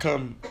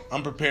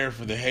I'm prepared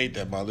for the hate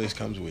that my list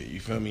comes with. You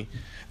feel me?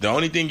 The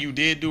only thing you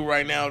did do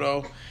right now,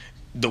 though,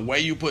 the way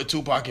you put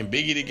Tupac and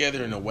Biggie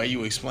together and the way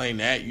you explain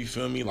that, you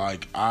feel me?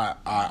 Like, I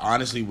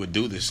honestly would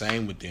do the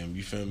same with them,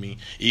 you feel me?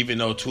 Even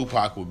though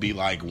Tupac would be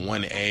like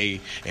 1A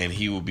and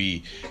he would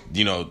be,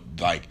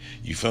 like,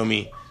 you feel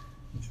me?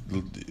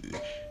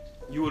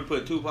 You would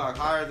put Tupac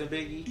higher than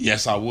Biggie?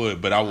 Yes, I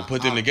would, but I would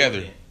put them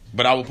together.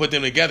 But I would put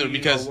them together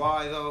because... You know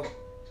why, though?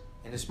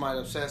 And this might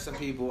upset some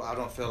people. I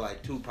don't feel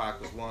like Tupac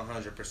was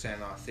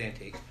 100%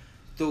 authentic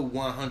through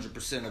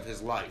 100% of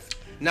his life.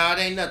 Now, it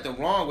ain't nothing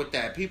wrong with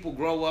that. People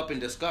grow up and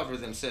discover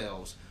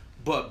themselves.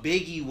 But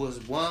Biggie was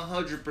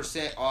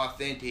 100%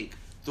 authentic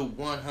through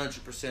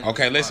 100%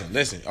 Okay, of his life.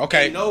 listen.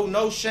 Okay. And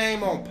no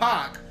shame on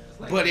Pac,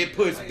 but it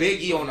puts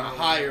Biggie on a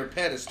higher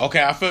pedestal.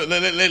 Okay, I feel.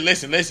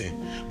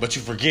 Listen. But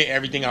you forget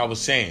everything I was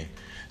saying.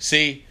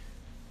 See,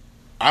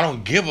 I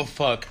don't give a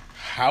fuck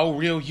how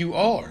real you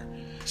are.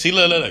 See,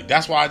 look.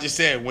 That's why I just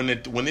said when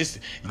this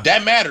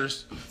that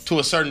matters to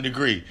a certain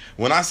degree.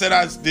 When I said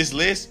this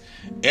list,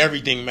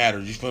 everything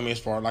matters. You feel me? As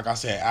far like I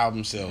said,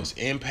 album sales,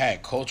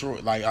 impact, cultural,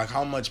 like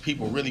how much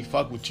people really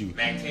fuck with you.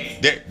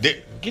 They're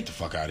get the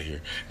fuck out of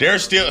here. They're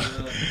still.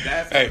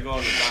 That's Hey.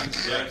 going to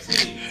Dr.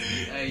 Dre.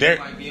 Hey, There- you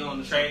might be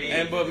on the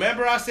trade. But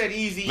remember, I said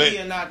Eazy Li- E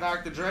and not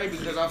Dr. Dre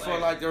because I feel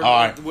like there's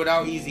All right.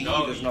 without Eazy E,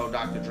 there's no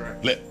Dr.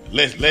 Dre.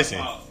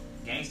 Listen.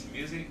 Gangster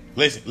music,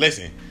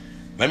 Listen.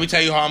 Let me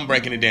tell you how I'm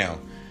breaking it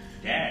down.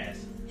 jazz.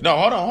 No,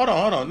 hold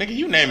on, nigga.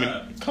 You naming?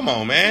 Come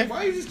on, man.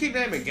 Why you just keep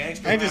naming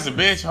gangster? Ain't this a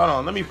bitch? Hold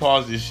on, let me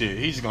pause this shit.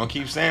 He's just gonna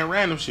keep saying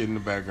random shit in the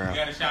You background.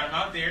 gotta shout him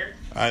out there.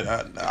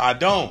 I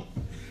don't.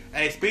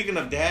 Hey, speaking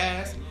of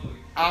Daz,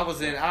 I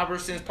was in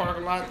Albertsons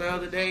parking lot the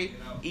other day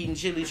eating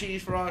chili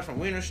cheese fries from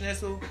Wiener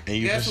Schnitzel. And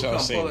you Guess for who sure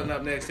come seen pulling it.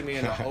 up next to me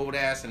in an old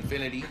ass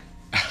Infinity?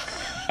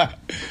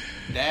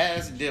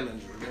 Daz Dillinger,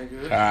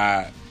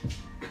 nigga.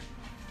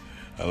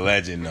 A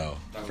legend though,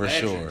 A for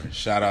legend. sure.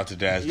 Shout out to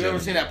Daz. You ever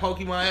Dillinger. seen that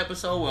Pokemon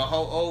episode where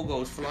Ho-Oh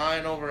goes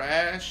flying over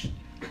Ash?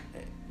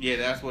 Yeah,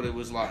 that's what it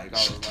was like. I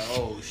was like,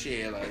 oh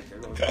shit, like there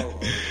goes Ho-Oh.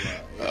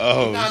 Like,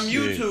 Oh, not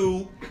shit.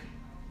 Mewtwo,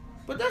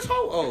 but that's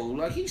Ho-Oh.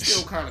 Like he's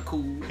still kind of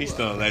cool. He's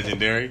still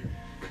legendary.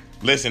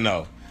 Listen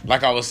though,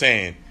 like I was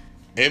saying,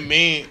 it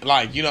mean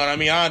like you know what I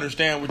mean. I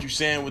understand what you're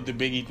saying with the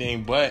Biggie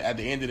thing, but at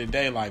the end of the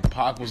day, like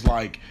Pac was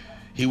like.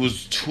 He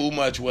was too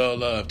much well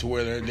loved to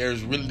where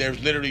there's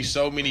literally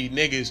so many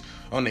niggas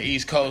on the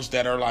East Coast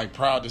that are like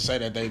proud to say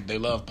that they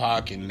love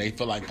Pac and they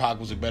feel like Pac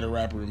was a better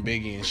rapper than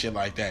Biggie and shit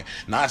like that.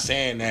 Not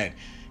saying that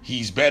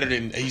he's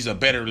a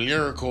better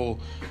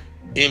lyrical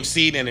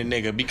MC than a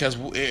nigga because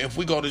if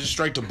we go to just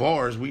straight to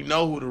bars, we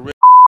know who the real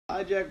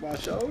Hijack my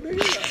show,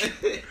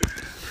 nigga.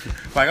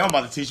 like I'm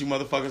about to teach you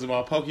motherfuckers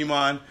about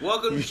Pokemon.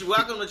 welcome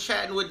to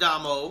Chatting with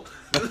Damo.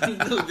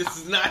 This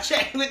is not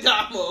Chatting with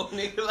Damo,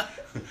 nigga.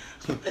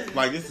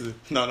 Like this is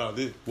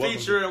this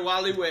Featuring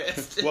Wally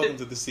West. welcome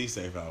to the C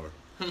Safe Hour.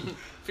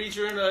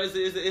 Featuring is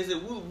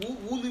it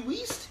Wooly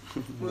Weast?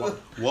 Wooly,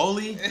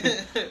 Woolite.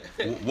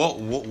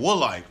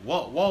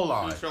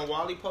 Featuring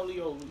Wally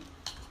Polioli.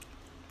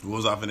 What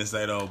was I finna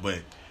say though? But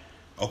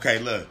okay,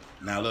 look.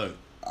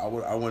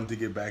 I wanted to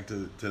get back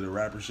to the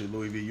rapper shit.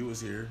 Louis V, you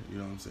was here. You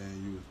know what I'm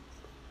saying? You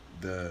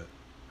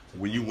was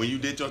when you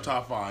did your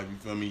top 5. You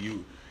feel me?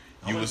 You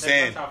was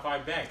saying top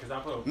 5 back because I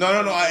put no.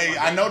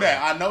 I know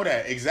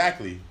that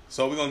exactly.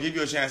 So we're gonna give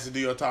you a chance to do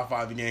your top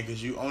 5 again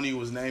because you only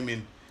was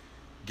naming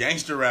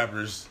gangster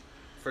rappers.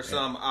 For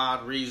some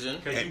odd reason.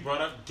 because you brought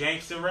up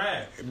gangster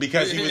rap.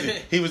 Because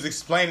he was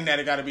explaining that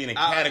it got to be in a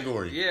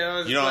category. Yeah, I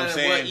was you know what I'm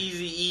saying? what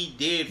Eazy E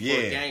did for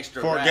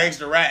gangster for rap.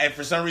 gangster rap, and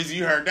for some reason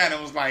you heard that and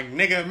it was like,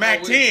 nigga,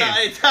 Mac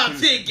 10. Top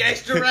 10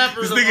 gangster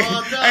rappers This of nigga,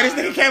 all hey, time. this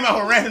nigga came out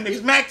with random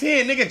niggas. Mac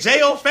 10, nigga,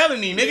 J.O.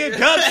 Felony, nigga,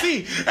 Dub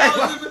C.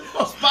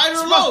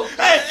 Spider Low.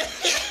 Hey,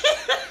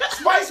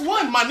 Spice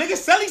 1, my nigga,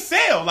 Selly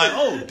Sale. Like,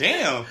 oh,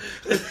 damn.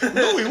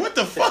 Louis, what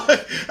the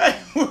fuck? Hey,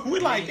 we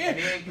like, and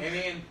yeah.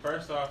 then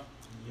first off,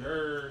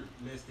 your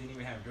list didn't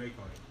even have Drake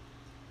on it.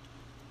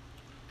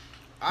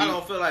 I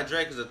don't feel like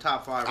Drake is a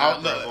top 5 Oh,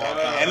 rapper look, of all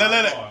time. and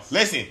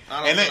listen, I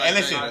don't and feel like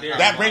listen. Drake-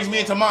 That brings me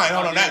into mine.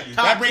 Hold on, that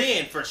Top brings.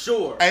 10 for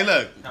sure. Hey,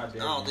 look, How I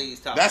dare don't you. think he's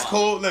top that's 5.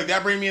 cool. Look,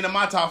 that brings me into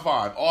my top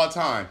 5 all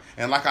time.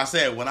 And like I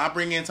said, when I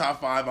bring in top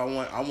 5, I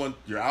want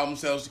your album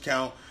sales to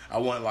count. I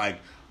want like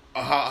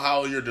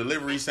how your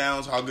delivery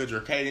sounds, how good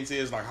your cadence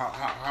is, like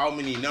how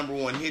many number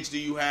 1 hits do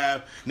you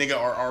have, nigga?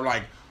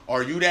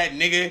 Are you that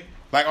nigga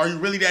Like, are you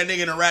really that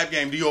nigga in a rap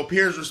game? Do your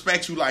peers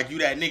respect you like you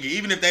that nigga?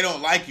 Even if they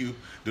don't like you,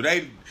 do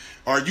they?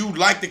 Are you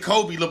like the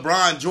Kobe,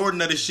 LeBron,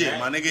 Jordan of the shit,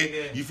 my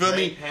nigga? You feel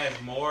me? Has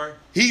more.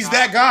 He's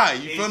that guy.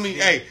 You feel me?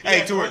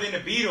 Hey, to more where than the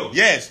Beatles.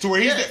 yes, to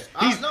where he's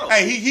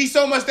I he's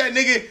so much that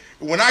nigga.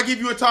 When I give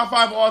you a top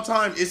 5 all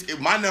time,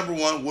 my number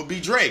 1 would be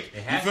Drake.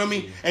 You feel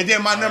me? And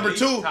then my number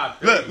 2,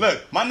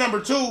 look, my number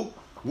 2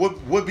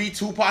 would be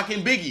Tupac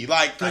and Biggie.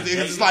 Like, cause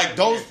it's like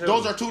those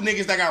are 2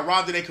 niggas that got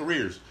robbed of their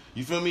careers.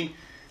 You feel me?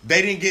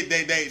 They didn't get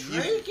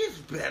Drake is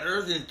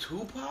better than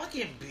Tupac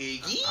and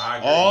Biggie.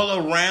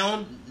 All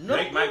around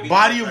Drake might be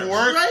body of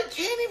work. Drake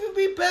can't even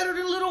be better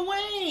than Lil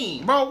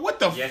Wayne. Bro, what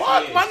the Yes,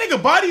 fuck? he is. My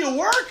nigga, body of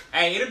work?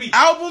 Hey, it'll be.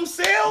 Album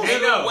sales? Hey,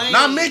 no.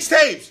 Not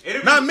mixtapes.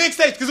 It'll be- Not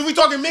mixtapes. Because if we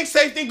talking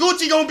mixtapes, then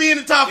Gucci gonna be in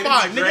the top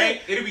 5,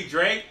 nigga. It'll be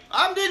Drake.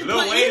 I didn't Lil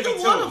put Wayne either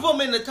be one 2. of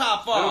them in the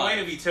top 5. Lil Wayne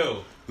will be 2.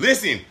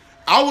 Listen,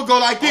 I would go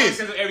like Only this.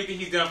 because of everything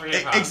he's done for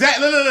hip hop.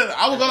 Exactly. Look.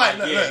 I would go like,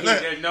 Like, look.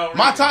 there's no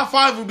My reason. top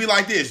 5 would be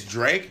like this: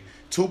 Drake,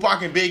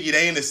 Tupac, and Biggie.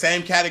 They in the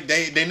same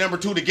category. They number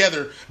 2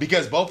 together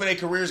because both of their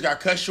careers got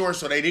cut short,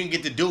 so they didn't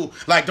get to do.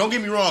 Like, don't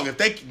get me wrong. If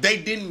they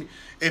didn't,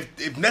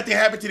 if nothing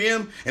happened to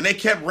them and they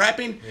kept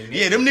rapping,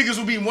 yeah, them niggas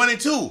would be 1 and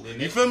 2.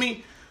 You feel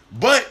me?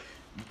 But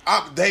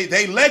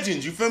they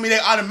legends. You feel me? They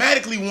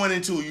automatically 1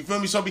 and 2. You feel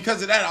me? So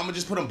because of that, I'm gonna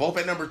just put them both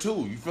at number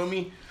 2. You feel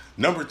me?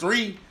 Number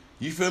 3.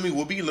 You feel me?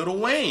 Will be Lil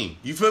Wayne.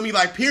 You feel me?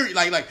 Like period.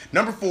 Like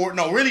number 4.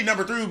 No, really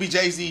number 3 will be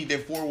Jay-Z.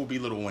 Then 4 will be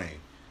Lil Wayne.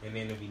 And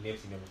then it'll be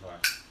Nipsey number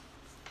 5.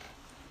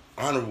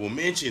 Honorable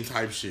mention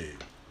type shit.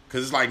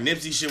 Cause it's like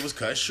Nipsey shit was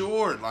cut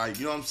short. Like,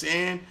 you know what I'm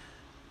saying?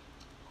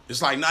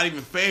 It's like not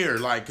even fair.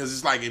 Like, cause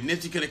it's like if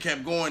Nipsey could have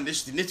kept going,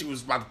 Nipsey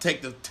was about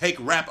to take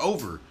rap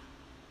over.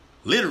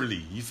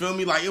 Literally. You feel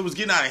me? Like it was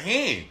getting out of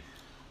hand.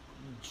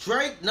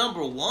 Drake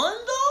number 1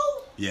 though?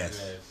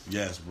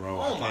 Yes, bro.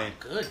 Oh my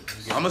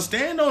goodness. I'ma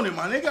stand on it,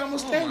 my nigga. I'ma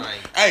stand on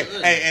it.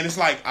 Hey, and it's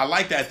like I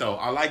like that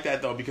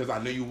though because I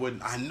knew you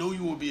wouldn't. I knew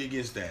you would be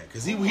against that.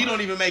 Cause he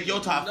don't even make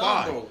your top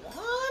 5. Number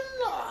 1?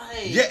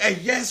 Like, Yeah, hey,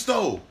 yes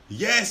though.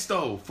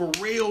 For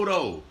real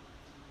though.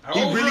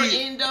 Over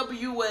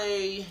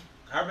NWA,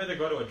 I'd rather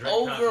go to a Drake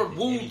over concert than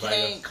Wu anybody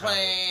Tang else's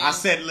Clan. I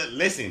said,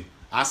 listen.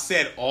 I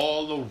said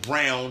all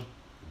around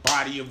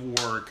body of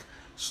work,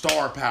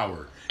 star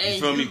power. You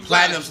and feel me? you got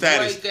Platinum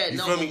status. Drake at You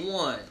number feel me?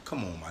 1.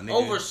 Come on, my nigga.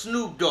 Over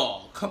Snoop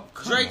Dogg. Come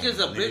Drake on, is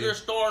a my bigger nigga.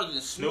 star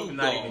than Snoop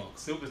Dogg.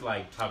 Snoop is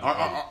like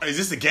top. Is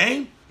this a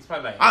game? He's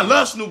probably like. I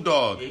love Snoop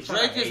Dogg. Yeah, he's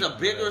probably Drake like is a 800.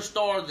 bigger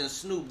star than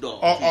Snoop Dogg.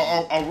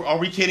 Are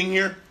we kidding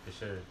here?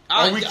 For sure.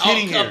 Are we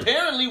kidding here?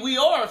 Apparently we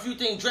are. If you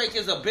think Drake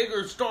is a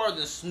bigger star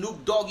than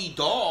Snoop Doggy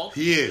Dogg.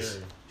 He is.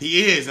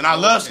 He is, and I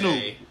love Snoop.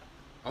 Okay.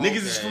 Niggas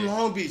is from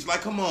Long Beach.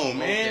 Like, come on,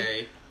 man.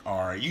 Okay. All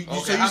right, you Okay,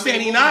 so you how saying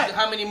many he movies- not?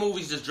 How many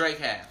movies does Drake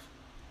have?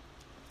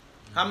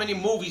 How many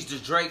movies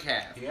does Drake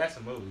have? He has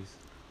some movies.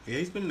 Yeah,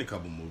 he's been in a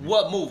couple movies.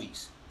 What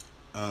movies?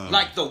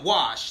 Like The The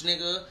Wash,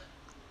 nigga.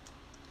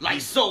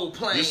 Like Soul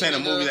Plane. You're saying a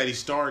nigga. movie that he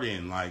starred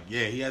in. Like,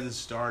 yeah, he hasn't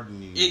starred in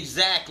any.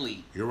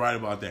 Exactly. You're right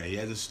about that. He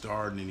hasn't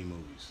starred in any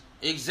movies.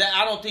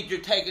 I don't think you're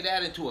taking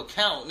that into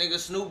account, nigga.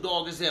 Snoop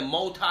Dogg is in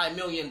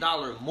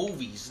multi-million-dollar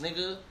movies,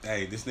 nigga.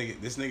 Hey, this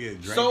nigga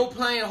Drake. Soul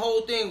Plane,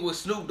 whole thing with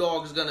Snoop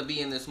Dogg is gonna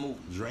be in this movie.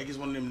 Drake is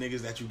one of them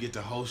niggas that you get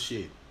to host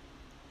shit.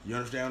 You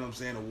understand what I'm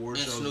saying? Award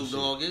And shows. Snoop shit.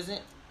 Dogg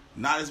isn't.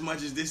 Not as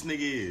much as this nigga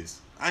is.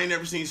 I ain't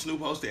never seen Snoop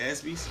host the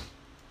ESPYs.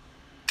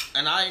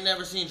 And I ain't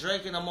never seen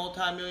Drake in a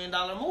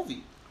multi-million-dollar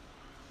movie.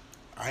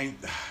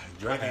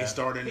 Drake ain't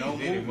starred in no He's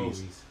been in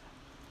movies.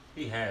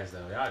 He has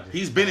though. Y'all just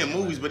He's been in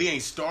movies, but he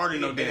ain't starred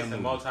in no He's been damn in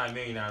some movie.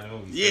 multi-million-dollar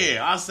movies.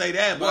 Yeah, I'll say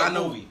that, but What I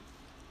know. movie?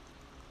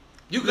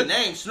 You can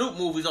name Snoop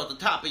movies off the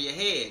top of your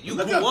head. You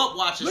Look grew up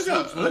watching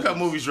Snoop's look up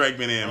movies. movies Drake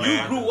been in, You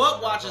man. You grew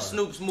up watching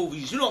Snoop's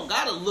movies. You don't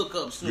gotta look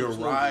up Snoop's You're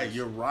movies. right.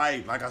 You're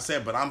right. Like I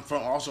said, but I'm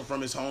also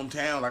from his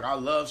hometown. Like I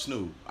love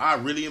Snoop. I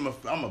really am.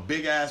 I'm a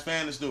big ass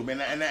fan of Snoop, and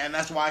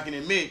that's why I can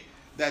admit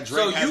that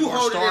Drake So has you more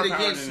holding star it power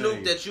against than Snoop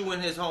niggas. that you in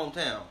his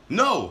hometown?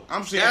 No,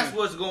 I'm saying That's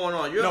what's going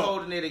on. You're No.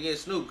 holding it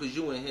against Snoop because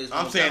you in his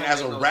hometown. I'm saying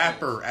as a Make no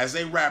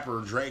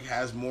rapper, Drake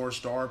has more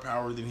star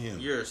power than him.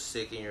 sense. You're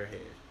sick in your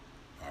head.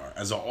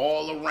 As an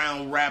all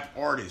around rap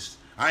artist,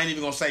 I ain't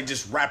even gonna say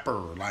just rapper.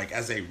 Like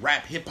as a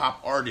rap hip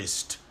hop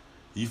artist,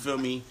 you feel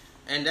me?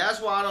 And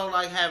that's why I don't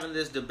like having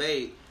this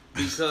debate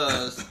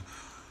because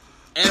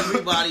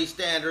everybody's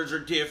standards are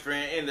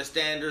different and the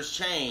standards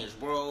change,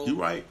 bro. You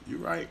right. You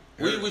right.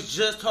 We was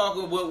just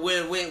talking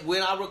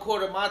when I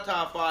recorded my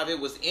top 5, it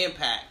was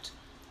impact,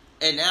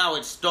 and now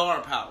it's star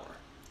power.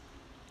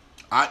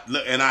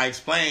 I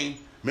explained.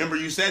 Remember,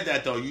 you said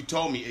that though. You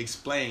told me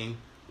explain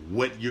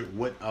what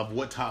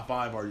top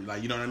 5 are you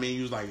like. You know what I mean?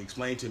 You was like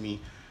explain to me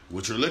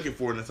what you're looking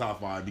for in the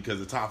top 5 because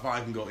the top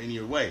 5 can go any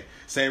way.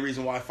 Same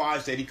reason why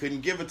 5 said he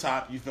couldn't give a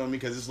top. You feel me?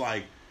 Because it's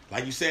like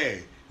you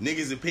said,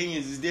 niggas'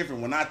 opinions is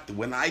different.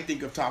 When I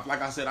think of top,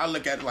 like I said, I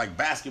look at it like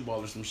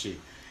basketball or some shit.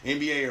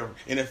 NBA or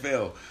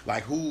NFL,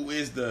 like who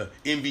is the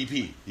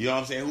MVP? You know what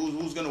I'm saying?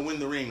 Who's gonna win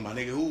the ring, my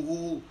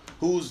nigga?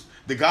 Who's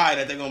the guy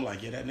that they're gonna be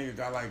like, yeah, that nigga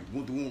got like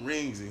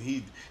rings and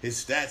his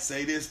stats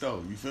say this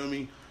though. You feel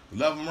me?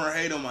 Love him or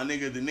hate him, my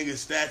nigga, the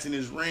nigga's stats in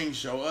his ring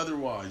show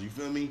otherwise. You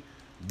feel me?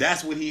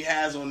 That's what he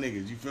has on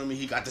niggas. You feel me?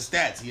 He got the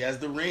stats. He has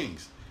the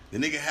rings. The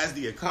nigga has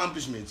the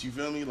accomplishments. You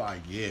feel me? Like,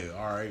 yeah,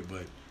 all right,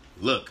 but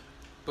look.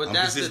 But I'm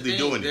that's the consistently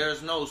thing. doing it.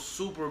 There's no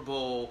Super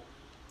Bowl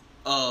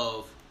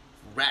of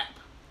rap.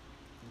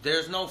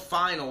 There's no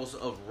finals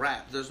of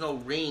rap. There's no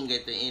ring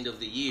at the end of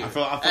the year. I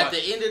feel at like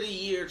the end of the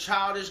year,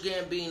 Childish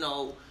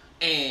Gambino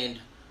and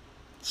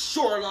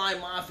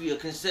Shoreline Mafia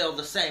can sell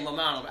the same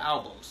amount of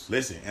albums.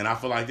 Listen, and I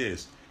feel like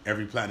this.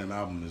 Every platinum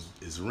album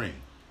is a ring.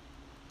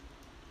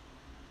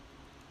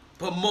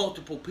 But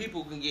multiple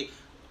people can get...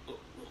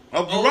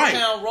 Oh, you're Old right.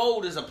 Town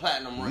Road is a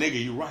platinum ring.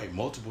 Nigga, you're right.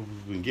 Multiple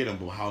people can get them,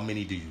 but how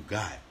many do you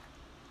got?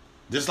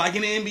 Just like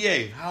in the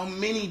NBA, how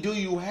many do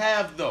you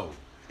have, though?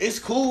 It's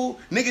cool.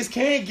 Niggas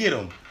can get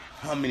them.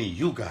 How many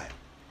you got?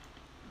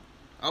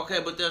 Okay,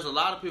 but there's a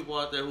lot of people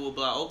out there who will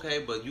be like, okay,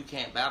 but you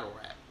can't battle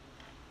rap.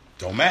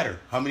 Don't matter.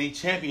 How many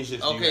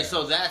championships do you Okay, have?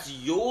 so that's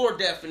your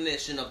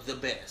definition of the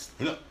best.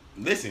 You know,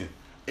 listen,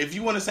 if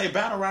you want to say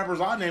battle rappers,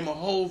 I'll name a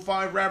whole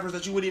 5 rappers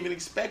that you wouldn't even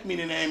expect me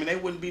to name, and they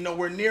wouldn't be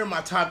nowhere near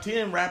my top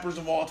 10 rappers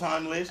of all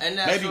time list. And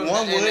that's Maybe what,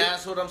 one and would.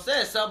 that's what I'm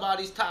saying.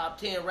 Somebody's top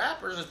 10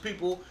 rappers is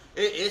people.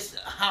 It's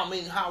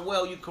how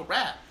well you can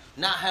rap,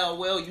 not how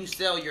well you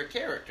sell your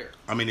character.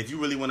 I mean, if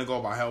you really want to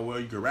go by how well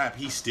you can rap,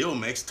 he still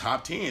makes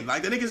top 10.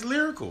 Like, the nigga's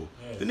lyrical.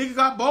 Yeah. The nigga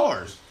got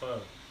bars.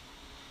 Fuck.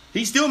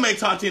 He still make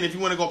top 10 if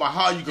you want to go by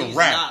how you can He's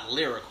rap. not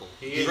lyrical.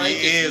 He Drake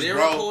is,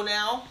 lyrical bro.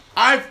 now.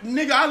 I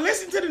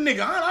listen to the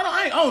nigga.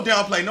 I don't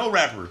downplay no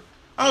rapper.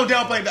 I don't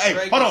downplay. Hey,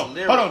 Drake hold is on.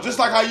 lyrical, Just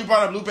like how bro. you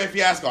brought up Lupe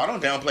Fiasco. I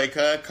don't downplay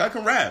Cud. Cud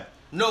can rap.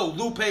 No,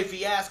 Lupe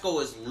Fiasco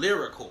is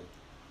lyrical.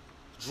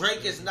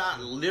 Drake is not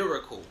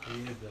lyrical. He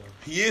is though.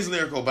 He is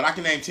lyrical, but I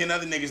can name 10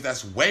 other niggas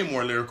that's way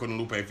more lyrical than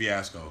Lupe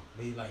Fiasco.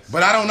 But he like.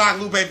 But I don't knock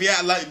Lupe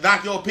Fiasco,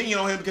 knock your opinion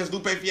on him because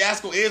Lupe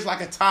Fiasco is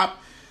like a top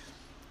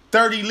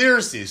 30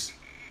 lyricist.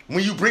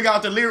 When you bring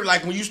out the lyric,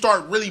 like when you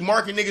start really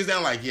marking niggas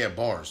down, like, yeah,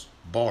 bars.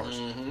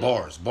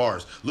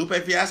 Lupe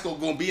Fiasco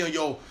gonna be on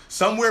your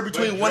somewhere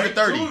between 1 to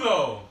 30. Too,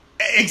 though.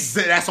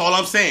 That's all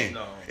I'm saying.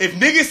 No. If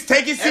niggas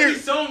take it Every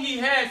serious, song he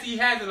has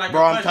it like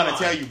bro, a I'm trying to punchline.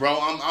 tell you, bro.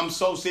 I'm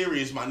so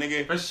serious, my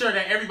nigga. For sure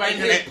that everybody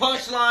And can. his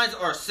punchlines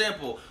are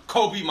simple.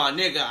 Kobe, my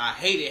nigga, I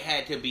hate it,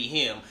 had to be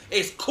him.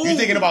 It's cool. You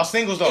thinking about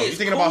singles though? You It's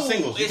thinking about cool.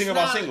 singles? You It's thinking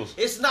about not- singles?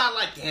 It's not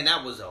like, damn,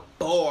 that was a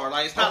bar.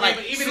 Like, it's not Okay, like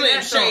but even in Slim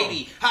that song-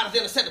 Shady. How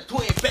to set up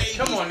twin babies.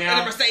 Come on now.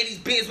 And a Mercedes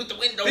Benz with the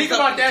windows Think up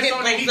about and that the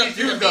song that he pinwheels just up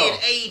to the used, though.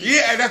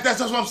 mid-80s. Yeah, that's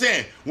what I'm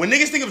saying. When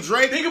niggas think of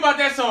Drake, Think about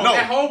that song. No.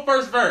 That whole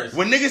first verse.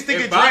 when niggas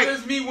think It of Drake,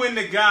 bothers me when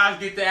the guys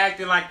get to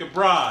acting like the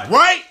broad.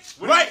 right?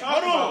 What are you Right.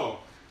 talking Hold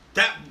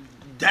on.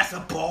 That's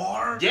a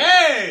bar?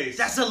 Yes.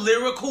 That's a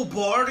lyrical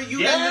bar to you?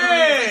 Yes. That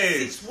literally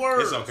is like 6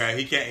 words. It's okay.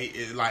 He can't.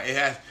 It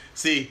has.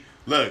 See,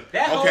 look.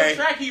 That okay. whole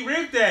track he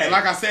ripped that. And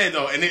like I said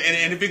though, and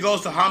if it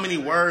goes to how many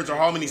words or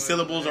how many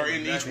syllables are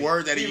in each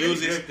word that he He really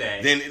uses, ripped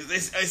that. then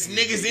it's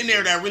niggas in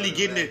there that really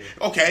getting it.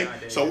 Okay,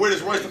 so where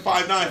does Royce the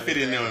 5'9" fit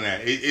in there on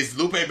that? Is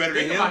Lupe better than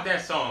Think him? about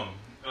that song.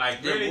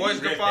 Like, The really, Royce he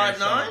the the ripped that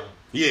 5'9"? song.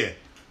 Yeah.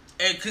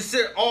 And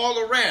consider all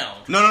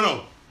around.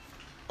 No.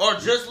 Or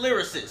just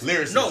lyricists.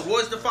 Lyricists. No,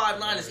 Royce the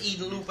 5'9" is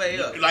eating Lupe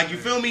up. Like, you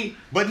feel me?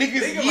 But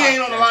niggas, Think he about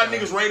ain't on a that, lot of though.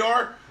 niggas'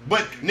 radar.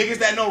 But niggas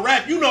that know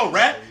rap, you know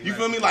rap. You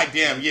feel me? Like,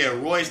 damn, yeah,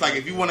 Royce, like,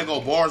 if you want to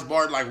go bars,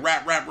 like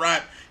rap,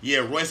 yeah,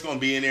 Royce gonna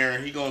be in there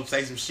and he gonna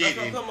say some shit.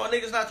 I'm talking about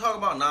niggas not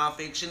talking about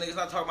nonfiction. Niggas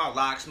not talking about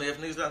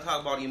locksmith. Niggas not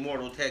talking about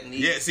immortal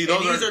technique. Yeah, see, and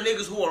those these are- are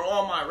niggas who are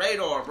on my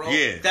radar, bro.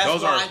 Yeah, That's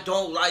those why are- I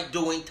don't like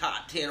doing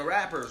top 10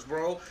 rappers,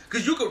 bro.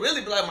 Because you could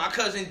really be like my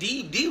cousin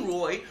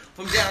D-Roy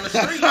from down the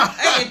street.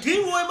 Hey, and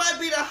D-Roy might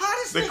be the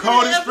hottest The nigga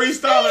coldest ever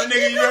freestyler seen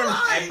nigga in you your ever-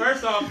 life. And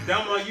first off,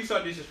 Dumbo, you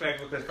so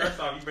disrespectful because first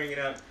off, you bringing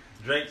up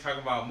Drake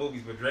talking about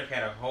movies, but Drake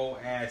had a whole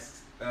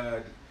ass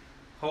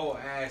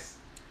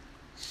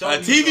show. A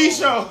TV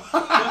show.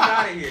 Fuck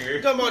out of You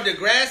here. talking about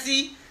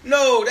Degrassi?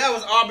 No, that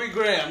was Aubrey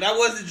Graham. That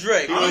wasn't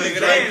Drake. He I'm wasn't just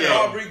Drake saying, yet.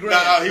 Aubrey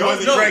Graham. No, he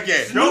wasn't Drake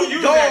yet. Don't Snoop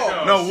use that,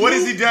 Dogg. though. No, what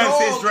has he done Snoop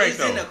since Dogg Drake, is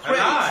in though? the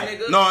credits, Alive.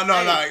 nigga. No,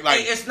 Hey, like,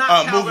 it's not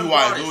Calvin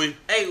movie-wise, Broadus. Louis.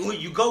 Hey, when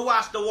you go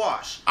watch The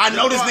Wash. I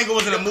know The this cre- nigga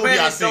was in a the movie I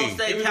credits seen. don't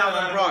say He was in Calvin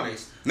a lot of Broadus.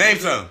 movies. Name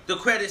some. The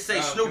credits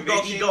say Snoop Doggy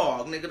Conviction.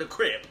 Dogg, nigga, the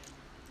Crip.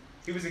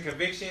 He was in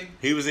Conviction.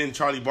 He was in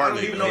Charlie I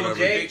Bartlett. don't even or know what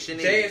whatever. Conviction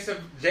Jay is.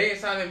 and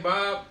Silent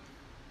Bob.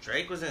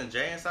 Drake was in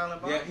Jay and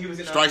Silent Bob? Yeah, he was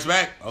in Strikes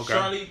Back?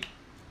 Okay.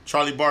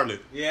 Charlie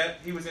Bartlett. Yeah,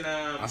 he was in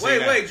I see Wait,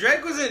 that.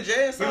 Drake was in Jay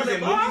and he was Silent in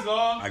Bob? Movies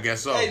Law. I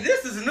guess so. Hey,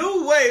 this is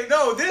new. Wait,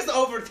 no, this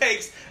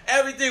overtakes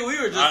everything we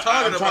were just I'm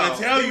talking trying about.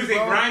 to tell He you, was in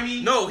bro.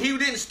 Grimy. No, he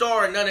didn't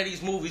star in none of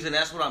these movies, and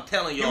that's what I'm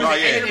telling y'all. He was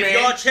in And if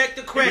Anchorman. y'all check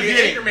the He was credits, in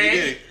did it. Anchorman. He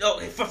did it. oh,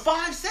 for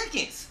 5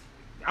 seconds.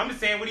 I'm just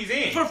saying what he's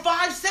in. For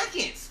 5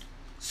 seconds.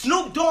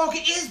 Snoop Dogg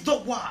is the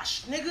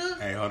Wash, nigga.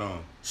 Hey, hold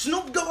on.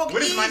 Snoop Dogg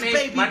What is is my name?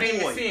 Baby My name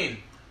Boy. is Sin.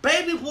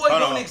 Baby Boy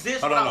Hold don't on.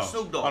 exist Hold on, without no.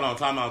 Snoop Dogg. Hold on,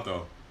 time out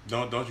though.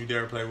 Don't you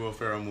dare play Will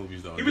Ferrell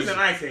movies though. He was Just-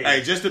 an Icehead.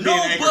 Hey, just to be No,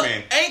 an but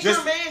Anchorman. Just-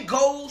 Anchorman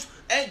goes,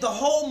 and the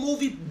whole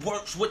movie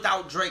works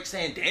without Drake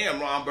saying, "Damn,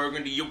 Ron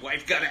Burgundy, your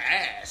wife got an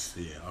ass."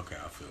 Yeah, okay,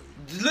 I feel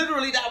you.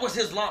 Literally, that was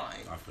his line.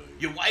 I feel you.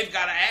 Your wife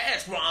got an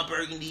ass, Ron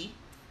Burgundy.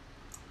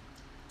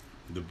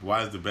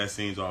 Why is the best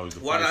scenes always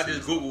the Why first not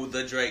just scene? Google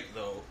the Drake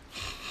though?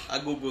 I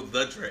googled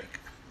the Drake.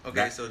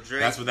 Okay, so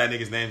Drake. That's what that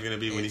nigga's name's gonna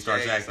be when he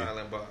starts Jay acting.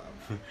 Silent Bob.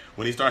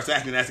 When he starts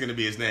acting, that's gonna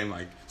be his name,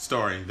 like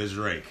starring the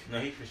Drake. No,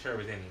 he for sure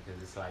was in it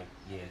because it's like,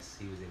 yes,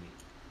 he was in it.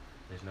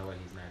 There's no way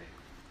he's not in it.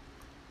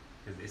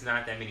 'Cause it's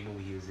not that many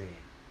movies he was in.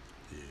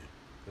 Yeah.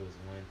 It was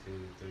 1,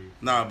 2, 3.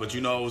 Nah, but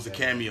you know it was a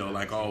cameo,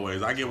 like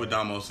always. I get what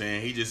Damo's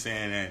saying. He just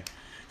saying that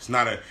it's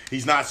not a.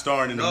 He's not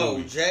starring in the No,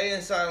 movie. Jay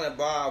and Silent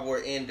Bob were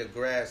in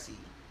Degrassi.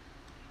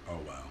 Oh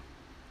wow.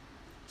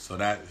 So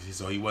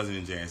he wasn't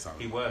in Jay and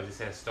Silent. He was. It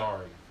said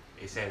starring.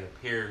 It said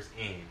appears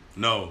in.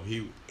 No,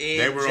 And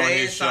they were Jay on and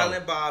his show.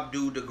 Silent Bob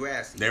do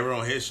Degrassi. They were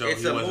on his show.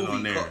 It's He a wasn't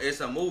on movie. theirs. It's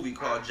a movie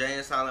called Jay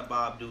and Silent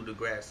Bob do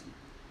Degrassi.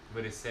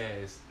 But it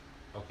says,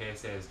 it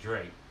says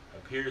Drake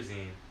appears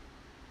in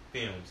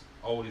films,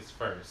 oldest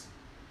first.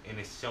 And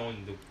it's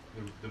showing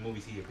the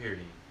movies he appeared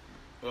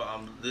in.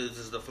 Well, this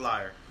is the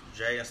flyer.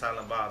 Jay and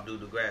Silent Bob do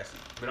Degrassi.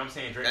 But I'm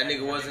saying Drake. That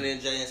nigga wasn't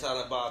in Jay and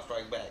Silent Bob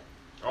Strike Back.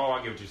 Oh,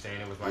 I get what you're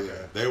saying. It was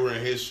like They were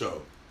in his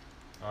show.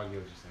 I get what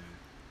you're saying.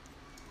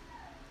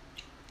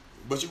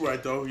 But you're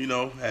right though. You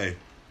know, hey.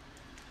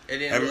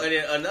 And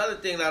then another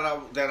thing that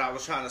I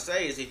was trying to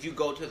say is if you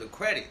go to the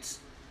credits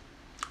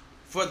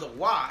for The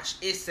Wash,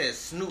 it says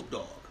Snoop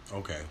Dogg.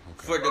 Okay.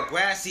 For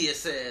Degrassi, it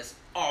says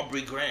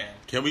Aubrey Graham.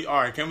 Can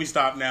we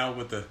stop now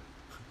with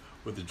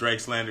the Drake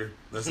slander?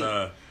 Let's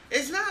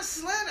It's not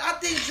slander. I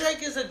think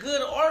Drake is a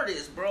good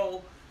artist,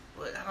 bro.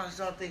 But I just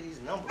don't think he's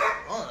number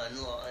one.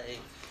 Like,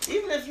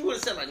 even if you would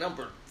have said like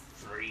number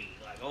 3,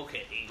 like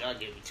okay, I'll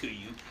give it to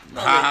you.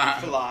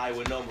 Not fly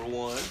with number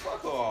 1.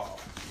 Fuck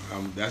off.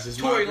 That's just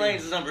Tory my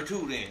Lanez is number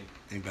 2 then.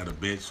 Ain't that a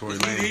bitch? Tory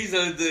He's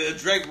Lanez. the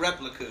Drake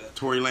replica.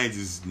 Tory Lanez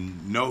is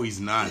no, he's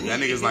not. That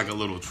nigga's like a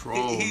little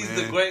troll. He's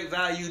man. the great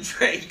value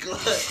Drake.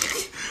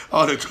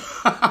 Oh, that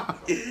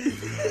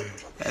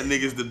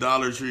nigga's the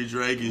Dollar Tree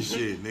Drake and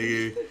shit,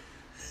 nigga.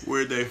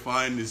 Where'd they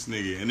find this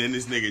nigga? And then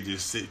this nigga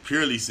just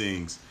purely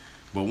sings,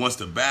 but wants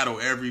to battle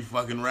every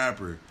fucking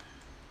rapper.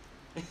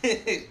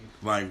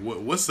 Like,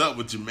 what's up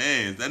with your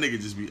man? That nigga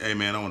just be, hey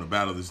man, I want to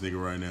battle this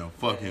nigga right now.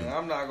 Fuck him.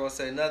 I'm not gonna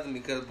say nothing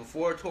because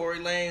before Tory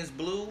Lanez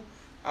blew,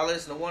 I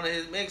listened to one of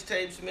his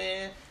mixtapes,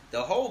 man.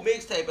 The whole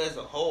mixtape as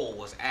a whole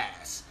was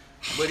ass.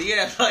 But he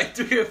had like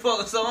 3 or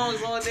 4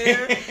 songs on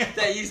there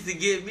that used to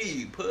get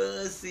me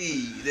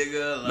pussy,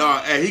 nigga. Like, No,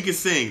 hey, he can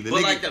sing.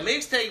 But like the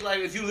mixtape, like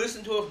if you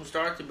listen to it from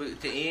start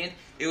to end,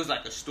 it was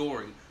like a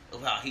story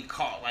of how he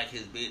caught like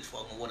his bitch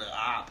fucking with an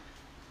op,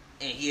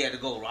 and he had to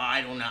go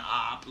ride on the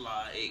op.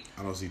 Like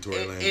I don't see Tory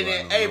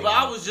Lanez. Hey, but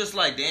I was just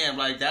like, damn,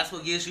 like that's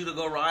what gets you to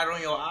go ride on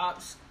your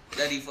ops.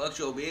 That he fucked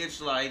your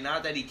bitch, like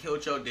not that he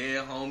killed your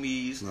dead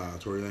homies. Nah,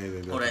 Tory Lanez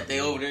ain't that. Or that they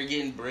over there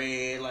getting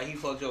bread. Like he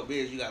fucked your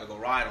bitch, you gotta go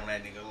ride on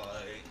that nigga.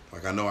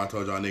 Like I know I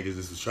told y'all niggas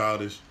this was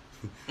childish.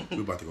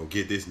 We about to go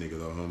get this nigga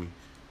though, homie.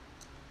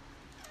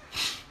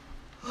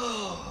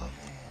 Oh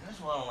man, that's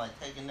why I don't like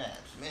taking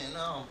naps, man.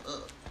 Now I'm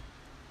up.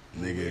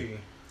 Nigga.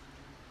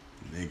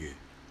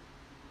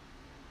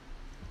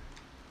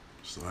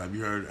 So have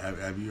you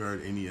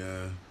heard any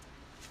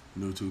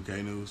new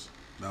 2K news,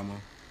 Damo?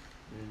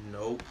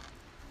 Nope.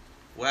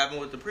 What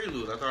happened with the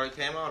prelude? I thought it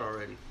came out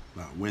already.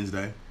 Nah,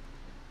 Wednesday.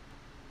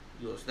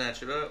 You gonna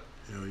snatch it up?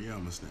 Hell yeah, I'm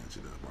gonna snatch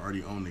it up. I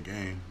already own the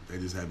game. They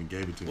just haven't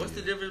gave it to me. What's the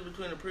yet. difference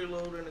between the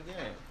prelude and the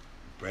game?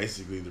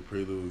 Basically, the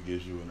prelude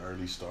gives you an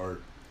early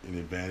start, an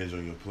advantage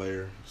on your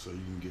player, so you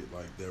can get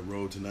like that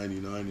road to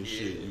 99 and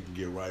shit. You can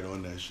get right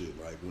on that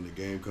shit. Like when the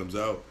game comes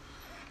out,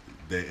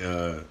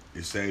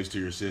 it saves to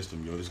your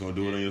system. Yo, it's gonna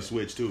do it on your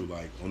Switch too.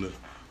 Like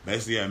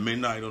basically at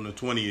midnight on the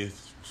 20th,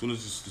 as soon as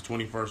it's the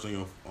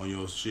 21st on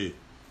your shit,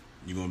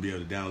 you're gonna be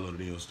able to download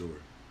it in your store.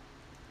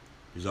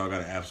 Cause y'all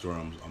got an app store,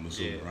 I'm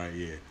assuming, right?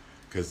 Yeah.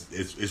 Cause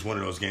it's one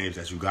of those games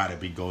that you gotta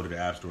go to the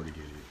app store to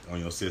get it on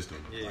your system.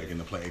 Yeah. Like in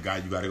the you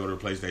gotta go to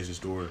the PlayStation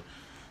store.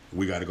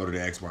 We gotta go to the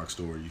Xbox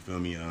store. You feel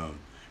me?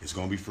 It's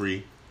gonna be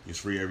free. It's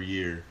free every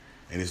year.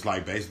 And it's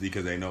like basically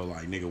because they know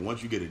like nigga,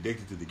 once you get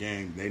addicted to the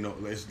game, they know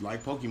it's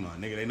like Pokemon,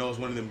 nigga. They know it's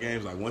one of them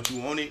games like once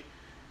you own it,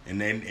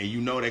 and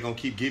you know they gonna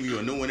keep giving you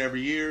a new one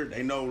every year.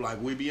 They know like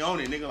we be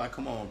on it, nigga. Like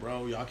come on,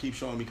 bro, y'all keep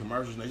showing me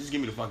commercials. Now just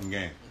give me the fucking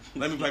game.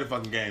 Let me play the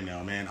fucking game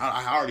now, man.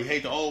 I already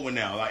hate the old one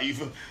now. Like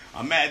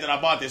I'm mad that I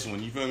bought this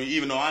one. You feel me?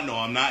 Even though I know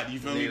I'm not. You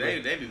feel me?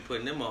 They be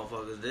putting them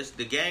motherfuckers.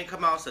 The game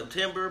come out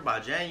September. By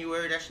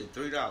January, that shit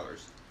 $3.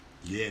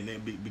 Yeah,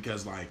 and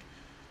because like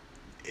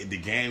the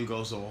game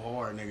goes so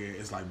hard, nigga.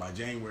 It's like by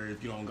January,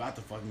 if you don't got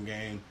the fucking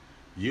game,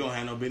 you don't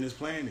have no business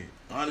playing it.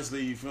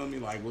 Honestly, you feel me?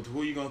 Like,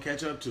 who you gonna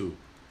catch up to?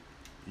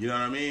 You know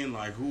what I mean?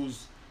 Like,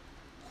 who's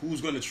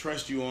gonna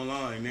trust you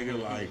online, nigga?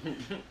 Like,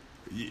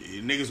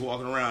 niggas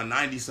walking around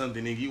 90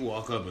 something, nigga. You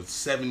walk up at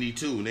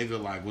 72,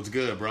 nigga. Like, what's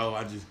good, bro?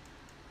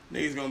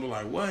 Niggas gonna be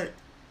like, what?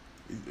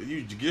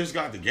 You just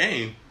got the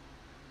game.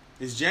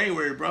 It's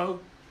January, bro.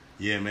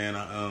 Yeah, man.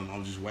 I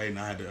was just waiting.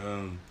 I had to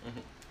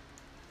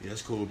Yeah,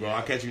 that's cool, bro.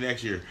 I'll catch you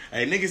next year.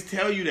 Hey, niggas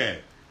tell you that.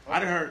 I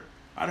done heard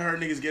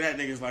niggas get at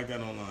niggas like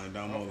that online.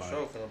 Down more I'm like.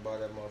 sure finna buy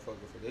that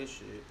motherfucker for this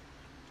shit.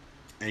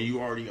 and you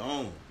already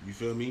own. You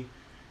feel me?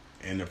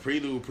 And the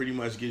prelude pretty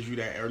much gives you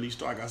that early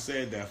start. Like I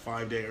said, that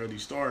 5-day early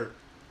start.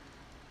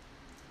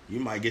 You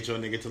might get your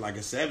nigga to like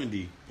a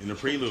 70 in the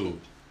prelude.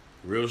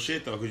 Real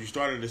shit though, because you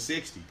started at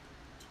 60.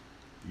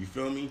 You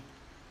feel me?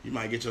 You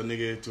might get your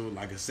nigga to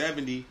like a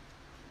 70,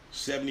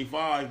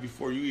 75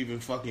 before you even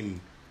fucking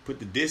put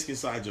the disc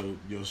inside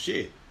your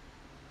shit.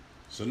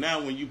 So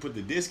now when you put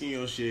the disc in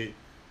your shit,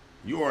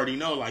 you already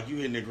know like you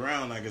hitting the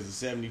ground like it's a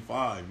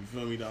 75. You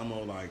feel me? I'm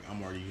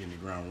already hitting the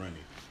ground running.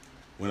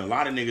 When a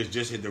lot of niggas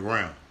just hit the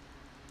ground.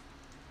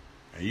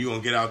 And you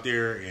gonna get out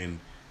there and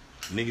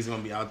niggas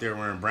gonna be out there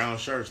wearing brown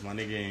shirts, my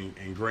nigga,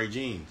 and gray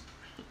jeans.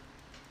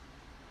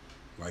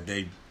 Like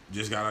they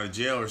just got out of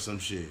jail or some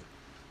shit.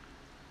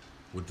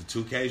 With the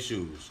 2K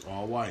shoes,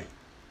 all white.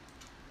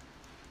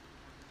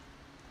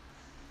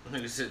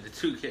 Nigga said the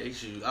 2K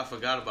shoe. I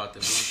forgot about the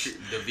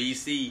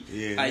VC.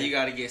 Yeah. How you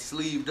gotta get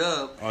sleeved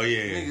up. Oh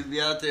yeah. Niggas be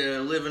out there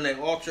living their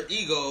alter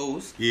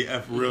egos.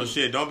 Yeah, for real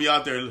shit. Don't be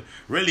out there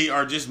really,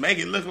 or just make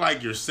it look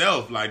like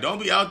yourself. Like, don't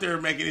be out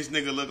there making this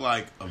nigga look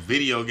like a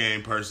video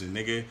game person,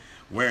 nigga.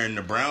 Wearing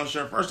the brown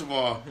shirt. First of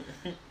all,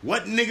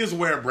 what niggas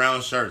wear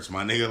brown shirts,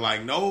 my nigga?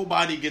 Like,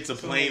 nobody gets a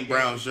plain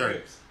brown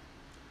shirt.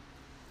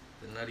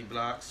 The Nutty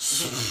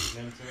Blocks.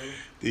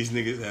 These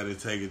niggas had to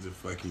take it to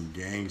fucking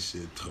gang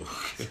shit,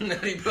 though.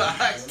 Nutty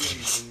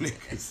Blocks.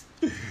 Niggas.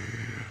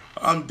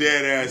 I'm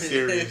dead ass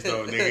serious,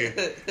 though,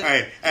 nigga.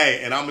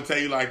 Hey, and I'm gonna tell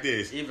you like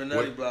this. Even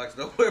Nutty Blocks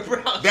don't wear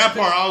brown that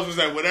part, I was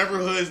gonna say, whatever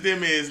hoods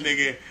them is,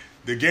 nigga,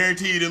 the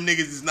guarantee you them niggas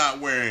is not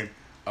wearing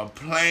a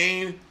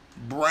plain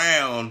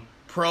brown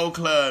Pro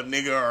Club,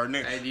 nigga, or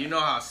nigga. Hey, do you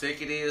know how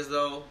sick it is,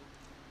 though?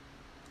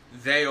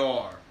 They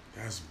are.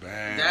 That's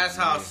bad. That's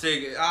how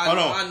sick it is.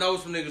 I know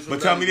some niggas from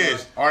But tell me Nutty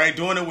this: Blocks. are they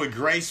doing it with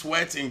gray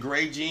sweats and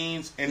gray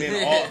jeans, and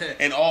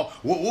then all?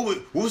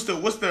 What's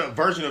the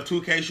version of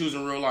 2K shoes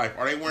in real life?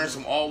 Are they wearing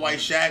some all white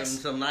Shaqs?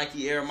 Some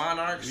Nike Air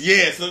Monarchs?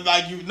 Yeah, so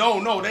like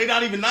no, they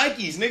not even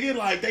Nikes, nigga.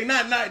 Like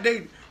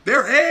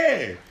they're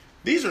Air.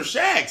 These are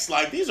Shaqs.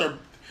 Like this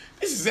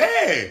is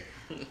Air.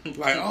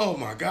 Like, oh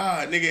my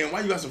god, nigga, and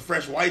why you got some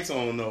fresh whites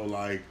on though?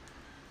 Like,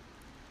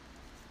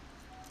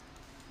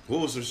 what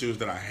was some shoes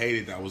that I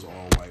hated that was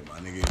all white, my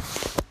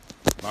nigga?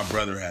 My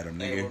brother had them,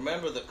 nigga. Hey,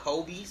 remember the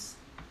Kobe's?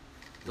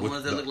 The With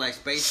ones that look like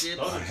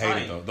spaceships? Those I are hated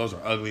tight. those. Those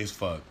are ugly as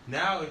fuck.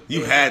 Now You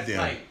those had is them.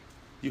 tight.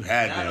 You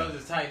had Now them.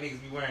 those is tight.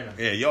 Niggas be wearing them.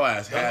 Yeah, your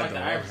ass Those had like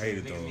them. the I Iversons.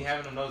 hated Niggas be those.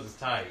 having them. Those is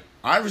tight.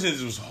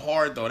 Iversons was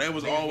hard though. They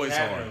was Niggas be always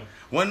having hard. them.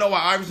 Wanna know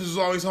why Iversons was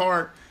always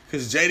hard?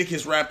 Because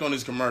Jadakiss rapped on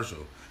his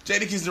commercial.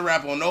 Jadakiss didn't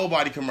rap on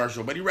nobody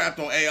commercial, but he rapped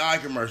on AI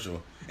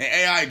commercial. And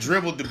AI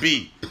dribbled the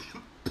beat.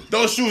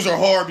 Those shoes are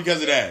hard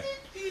because of that.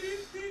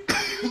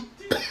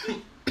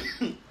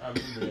 I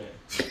remember that.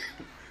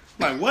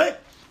 Like,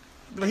 what?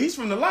 But he's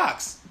from the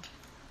Locks.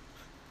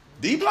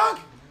 D-Block?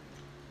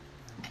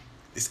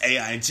 It's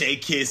AI and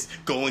J-Kiss.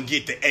 Go and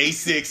get the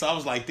A6. I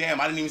was like,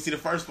 damn, I didn't even see the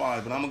first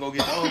 5, but I'm going to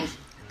go get those.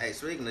 Hey,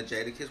 speaking of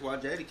Jadakiss, why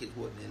Jadakiss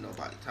wasn't in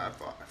nobody top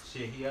 5?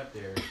 Shit, he up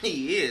there.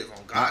 He is,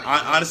 on God.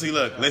 I honestly,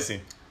 look,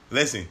 listen.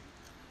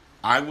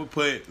 I would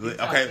put, He's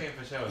top okay. 10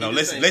 for sure. No, He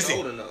just listen.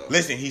 ain't cold enough.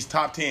 Listen, he's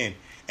top 10.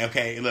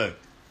 Okay, look.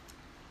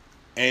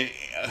 And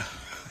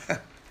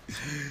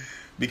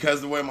because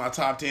the way my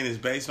top 10 is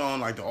based on,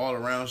 like, the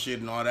all-around shit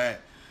and all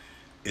that,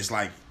 it's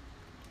like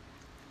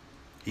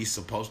he's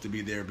supposed to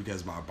be there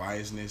because of my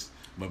biasness,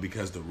 but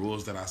because the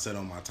rules that I set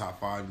on my top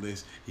 5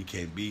 list, he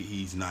can't be.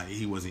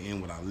 He wasn't in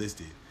what I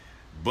listed.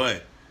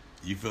 But,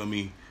 you feel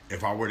me?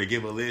 If I were to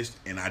give a list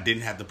and I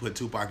didn't have to put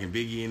Tupac and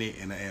Biggie in it,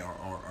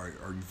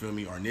 or you feel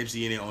me, or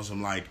Nipsey in it on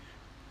some like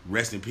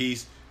rest in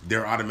peace,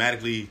 they're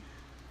automatically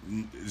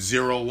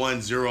 0,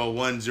 1, 0,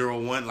 1,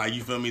 0, 1. Like,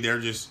 you feel me?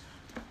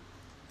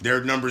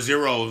 They're number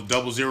zeros,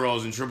 double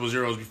zeros, and triple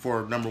zeros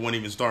before number 1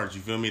 even starts.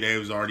 You feel me? They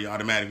was already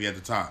automatically at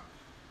the top.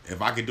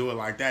 If I could do it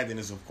like that, then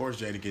it's of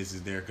course Jadakiss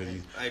is there because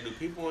Hey, do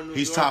people in New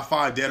he's York, top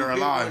 5 dead do or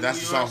people alive. in That's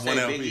New just York off one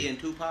say LP. Biggie and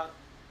Tupac?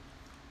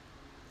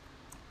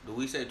 Do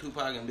we say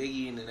Tupac and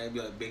Biggie and then they be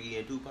like Biggie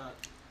and Tupac?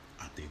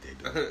 I think they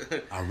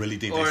do. I really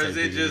think Or they say is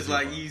it Biggie just and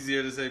like Tupac.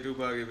 easier to say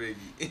Tupac and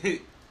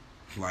Biggie?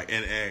 Like,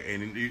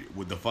 and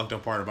what the fucked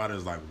up part about it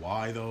is like,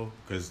 why though?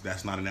 Because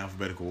that's not in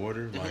alphabetical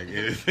order. Like,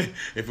 if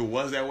it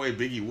was that way,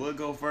 Biggie would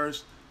go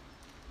first,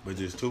 but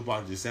just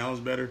Tupac just sounds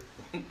better.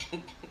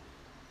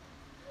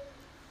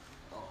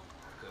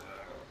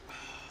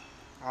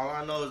 All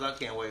I know is I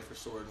can't wait for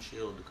Sword and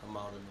Shield to come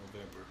out in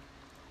November.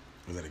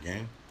 Was that a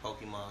game?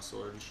 Pokemon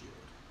Sword and Shield.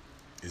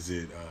 Is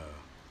it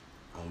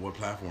on what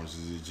platforms?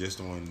 Is it just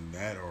on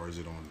that, or is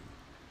it on?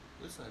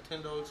 It's a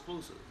Nintendo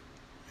exclusive.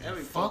 Man,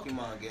 Every fuck.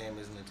 Pokemon game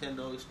is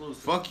Nintendo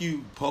exclusive. Fuck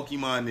you,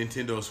 Pokemon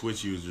Nintendo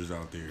Switch users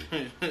out there.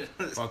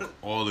 Fuck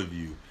all of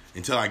you.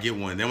 Until I get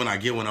one. Then when I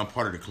get one, I'm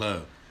part of the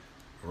club.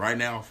 Right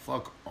now,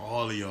 fuck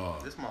all of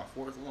y'all. This is my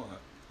 4th one.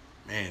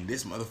 Man,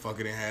 this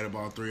motherfucker done had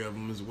about 3 of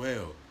them as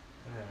well.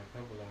 I had a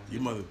couple of them. You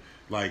mother,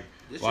 like,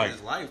 This like, shit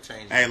is life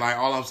changing. hey, like,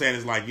 all I'm saying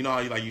is, like, you know how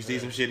you see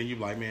some shit and you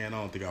like, man, I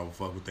don't think I would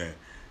fuck with that.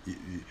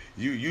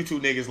 You two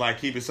niggas, like,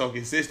 keep it so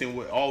consistent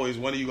with always,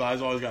 one of you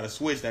guys always got a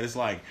switch that it's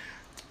like,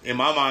 in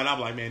my mind, I'm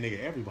like, man,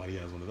 nigga, everybody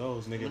has one of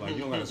those, nigga. Like, you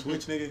don't got a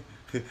Switch, nigga.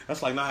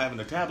 That's like not having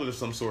a tablet of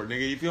some sort,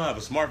 nigga. If you don't have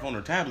a smartphone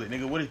or tablet,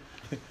 nigga,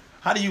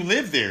 how do you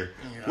live there?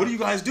 Yeah. What do you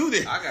guys do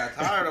there? I got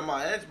tired of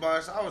my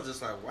Xbox. I was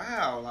just like,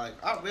 wow, like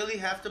I really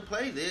have to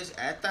play this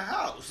at the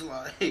house.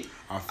 Like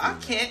I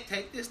can't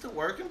take this to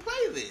work and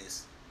play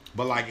this.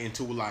 But like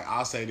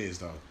I'll say this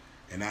though,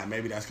 and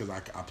maybe that's because I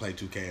play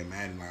 2K and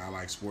Madden. Like I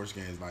like sports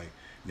games. Like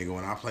nigga,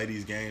 when I play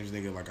these games,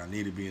 nigga, like I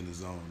need to be in the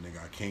zone.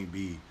 Nigga, I can't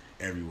be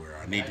everywhere.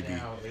 I need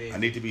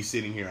to be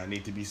sitting here. I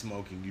need to be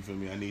smoking. You feel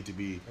me? I need to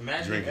be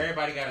drinking. If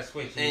everybody got a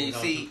Switch. And you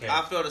see,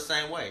 I feel the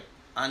same way.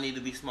 I need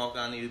to be smoking.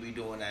 I need to be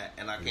doing that,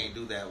 and I can't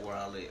do that where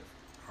I live.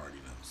 Already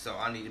know. So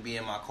I need to be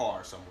in my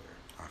car somewhere.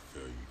 I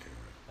feel you, Karen.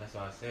 That's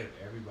why I said if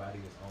everybody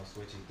was on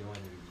Switches doing it,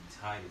 it'd be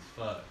tight as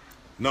fuck.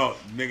 No,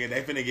 nigga,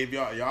 they finna give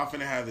y'all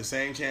finna have the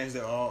same chance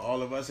that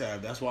all of us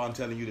have. That's why I'm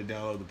telling you to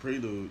download the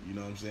Prelude. You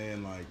know what I'm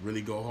saying? Like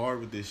really go hard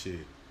with this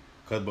shit.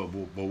 But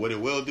what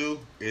it will do,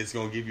 it's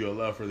gonna give you a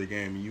love for the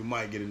game, and you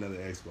might get another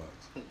Xbox.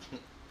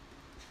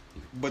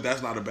 But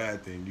that's not a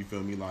bad thing. You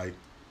feel me? Like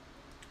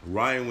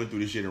Ryan went through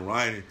this shit,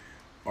 and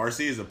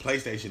RC is a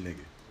PlayStation nigga.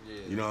 Yeah.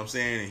 You know what I'm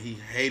saying? And he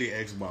hated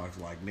Xbox,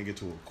 like, nigga,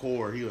 to a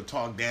core. He would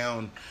talk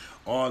down,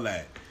 all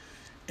that.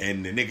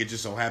 And the nigga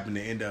just so happened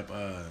to end up,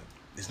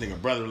 this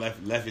nigga brother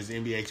left his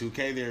NBA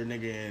 2K there,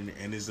 nigga,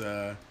 and his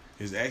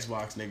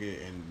Xbox,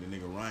 nigga, and the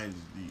nigga Ryan,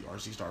 the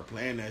RC started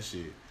playing that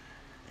shit.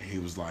 And he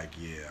was like,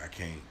 yeah,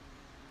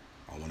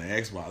 I want an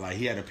Xbox. Like,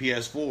 he had a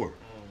PS4.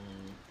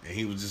 And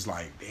he was just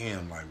like,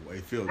 damn, like,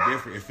 it feels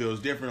different. It feels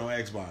different on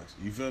Xbox.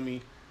 You feel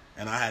me?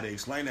 And I had to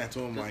explain that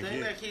to him. The like,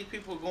 thing that keeps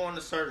people going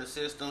to certain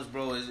systems,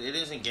 bro, is it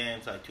isn't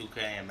games like 2K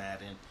and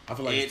Madden. I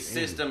feel like it's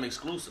system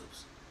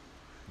exclusives.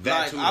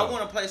 That like, too, I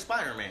want to play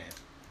Spider-Man.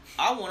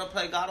 I want to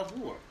play God of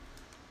War.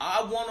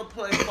 I want to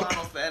play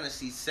Final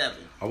Fantasy 7.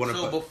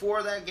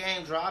 Before that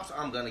game drops,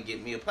 I'm going to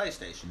get me a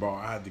PlayStation. Bro,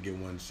 I had to get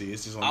one. See,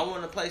 it's just on... I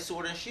want to play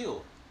Sword and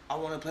Shield. I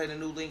want to play the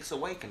new Link's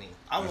Awakening.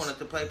 I wanted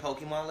to play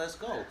Pokemon Let's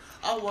Go.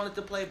 I wanted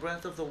to play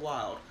Breath of the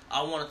Wild.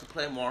 I wanted to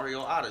play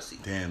Mario Odyssey.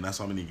 Damn, that's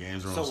how many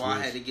games are on Switch. So I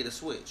had to get a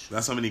Switch.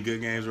 That's how many good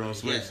games are on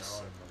Switch.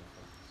 Yes.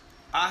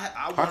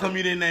 How come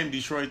you didn't name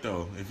Detroit,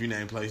 though, if you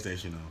named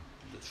PlayStation,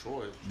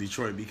 though?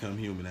 Detroit Become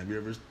Human. Have you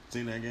ever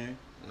seen that game?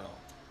 No.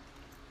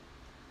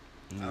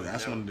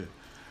 That's one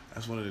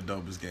of the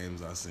dopest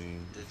games I've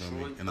seen.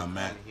 Detroit and I'm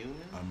mad. Human?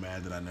 I'm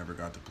mad that I never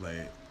got to play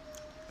it.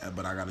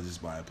 But I gotta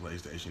just buy a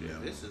PlayStation. Yeah,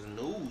 this is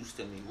news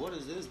to me. What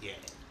is this game?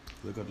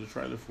 Look up the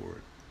trailer for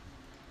it.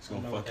 It's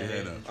gonna fuck your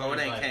head up. Oh, it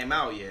ain't came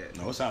out yet.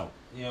 No, it's out.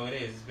 You know, it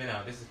is. It's been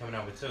out. This is coming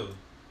out with 2.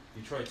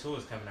 Detroit 2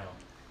 is coming out.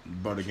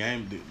 But the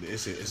game,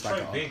 it's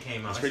Detroit like Ben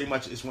came out. It's pretty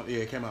much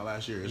it came out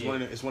last year.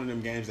 It's one of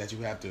them games that you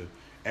have to.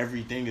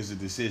 Everything is a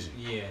decision.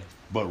 Yeah.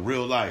 But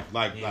real life,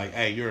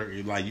 hey,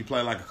 you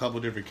play like a couple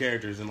different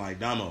characters in like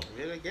Damo.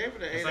 Yeah, they gave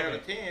it an 8 out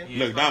of 10.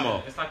 Yeah, look,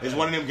 Damo. It's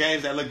one of them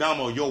games that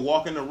Damo. You'll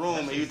walk in the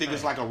room and you think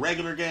it's like a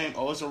regular game.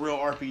 Oh, it's a real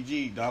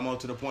RPG, Damo.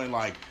 To the point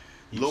like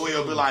Louis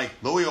will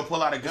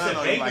pull out a gun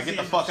on you, like get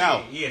the fuck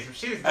out. Yeah, some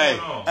shit is going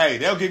on. Hey,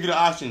 they'll give you the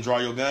option. Draw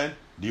your gun.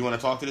 Do you want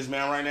to talk to this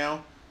man right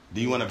now?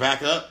 Do you want to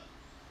back up?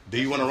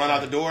 Do you want to run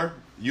out the door?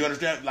 You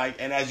understand? Like,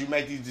 and as you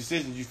make these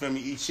decisions, you feel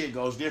me? Each shit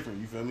goes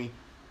different. You feel me?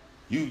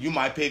 You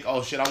might pick,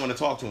 oh shit, I want to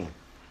talk to him.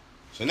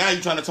 So now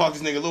you're trying to talk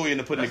this nigga Louis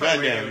into putting the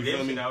gun down. You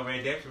feel me?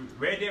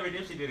 Red Dead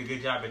Redemption did a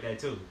good job at that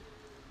too.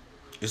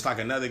 It's like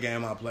another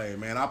game I played,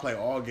 man. I play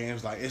all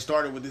games. Like, it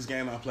started with this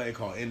game I played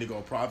called Indigo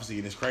Prophecy,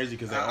 and it's crazy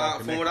because they all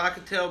connected. From what I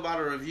could tell by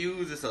the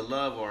reviews, it's a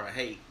love or a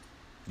hate.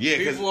 Yeah,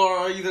 people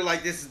are either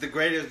like, this is the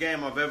greatest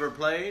game I've ever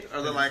played,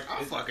 or they're like,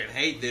 I fucking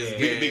hate this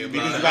game.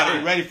 Because you gotta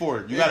be ready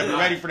for it. You gotta be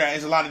ready for that.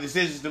 It's a lot of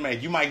decisions to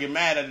make. You might get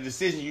mad at the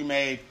decision you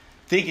made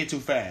thinking too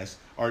fast.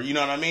 Or, you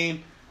know what I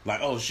mean? Like,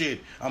 oh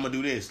shit, I'm gonna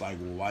do this. Like,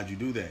 well, why'd you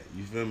do that?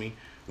 You feel me?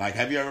 Like,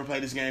 have you ever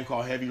played this game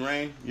called Heavy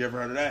Rain? You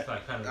ever heard of that?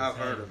 I've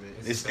heard of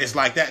it. It's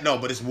like that. No,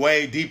 but it's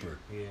way deeper.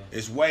 Yeah.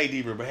 It's way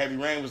deeper. But Heavy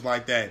Rain was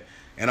like that.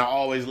 And I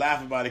always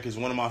laugh about it because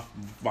one of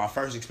my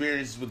first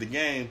experiences with the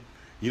game,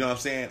 you know what I'm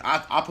saying?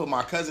 I put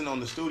my cousin on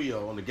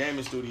the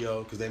gaming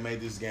studio, because they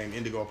made this game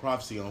Indigo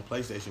Prophecy on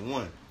PlayStation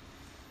 1.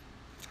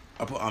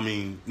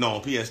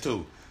 on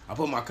PS2. I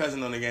put my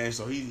cousin on the game,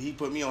 so he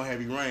put me on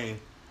Heavy Rain.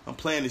 I'm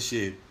playing this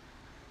shit.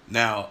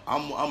 Now,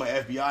 I'm an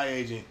FBI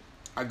agent.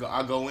 I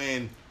go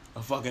in,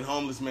 a fucking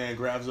homeless man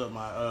grabs up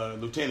my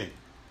lieutenant.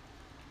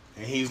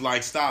 And he's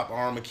like, stop, or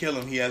I'm going to kill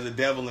him. He has a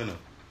devil in him.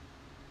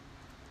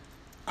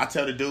 I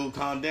tell the dude,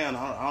 calm down.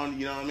 I don't,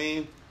 you know what I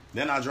mean?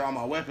 Then I draw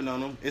my weapon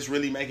on him. It's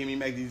really making me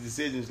make these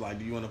decisions. Like,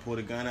 do you want to pull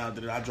the gun out?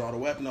 Did I draw the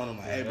weapon on him?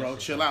 Like, hey, bro,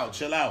 chill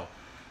out.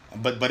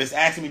 But it's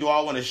asking me, do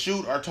I want to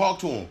shoot or talk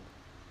to him?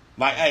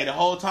 Like, hey, the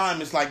whole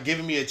time it's like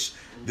giving me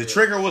the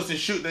trigger was to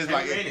shoot. There's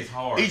like is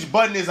hard. Each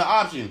button is an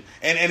option,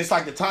 and it's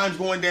like the time's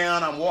going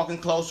down. I'm walking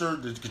closer.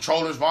 The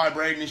controller's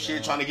vibrating and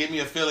shit, trying to give me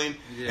a feeling.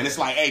 Yeah. And it's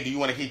like, hey, do you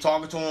want to keep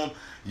talking to him?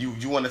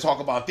 You want to talk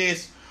about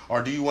this?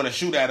 Or do you want to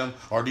shoot at him?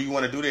 Or do you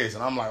want to do this?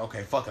 And I'm like,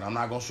 okay, fuck it. I'm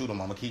not going to shoot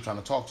him. I'm going to keep trying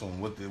to talk to him.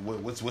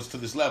 What's to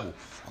this level?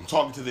 I'm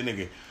talking to the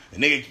nigga. The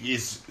nigga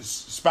is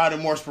spouting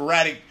more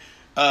sporadic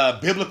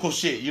biblical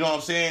shit. You know what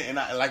I'm saying?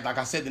 And like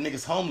I said, the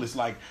nigga's homeless.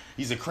 Like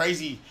he's a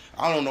crazy.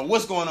 I don't know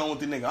what's going on with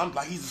the nigga. I'm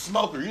like, he's a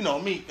smoker. You know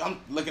me. I'm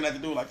looking at the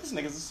dude like, this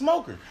nigga's a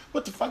smoker.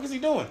 What the fuck is he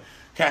doing?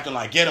 Captain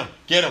like, get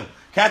him.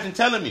 Captain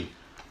telling me,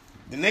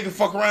 the nigga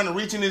fuck around and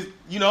reaching his,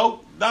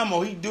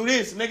 Damo. He do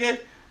this, nigga.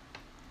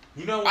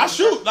 You know, I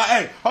shoot. Like,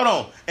 hey, hold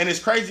on. And it's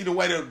crazy the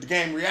way the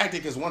game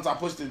reacted because once I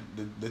pushed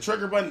the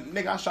trigger button,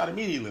 nigga, I shot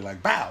immediately.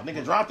 Like, bow.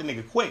 Nigga, dropped the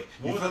nigga quick.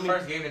 What was the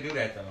first game to do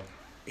that, though?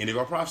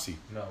 Indigo Prophecy.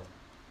 No.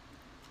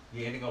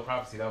 Yeah, Indigo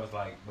Prophecy, that was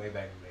like way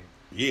back in the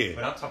day. Yeah.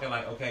 But I'm talking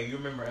like, okay, you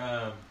remember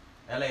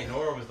L.A.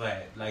 Noir was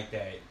like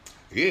that.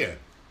 Yeah.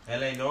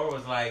 L.A. Noir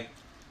was like,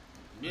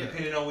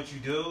 depending on what you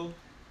do,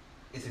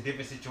 it's a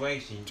different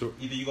situation. True.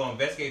 Either you're gonna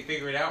investigate,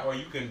 figure it out, or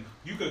you could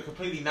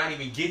completely not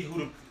even get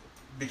who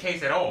the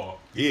case at all.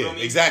 You feel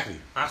me? Exactly.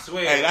 I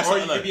swear. Hey, that's or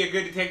what, you could be a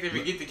good detective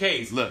and get the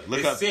case. Look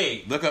it's up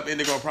sick. Look up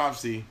Indigo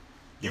Prophecy.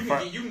 You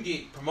can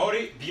get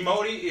promoted,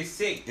 demoted. It's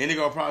sick.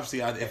 Indigo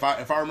Prophecy. If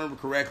I remember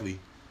correctly,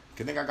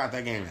 I think I got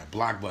that game at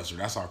Blockbuster.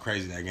 That's how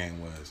crazy that game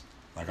was.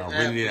 Like I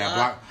rented it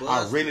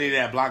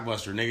at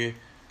Blockbuster, nigga.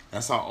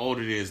 That's how old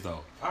it is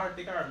though. I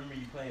think I remember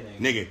you playing that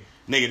game.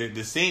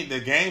 Nigga, the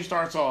game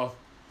starts off.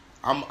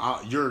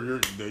 You're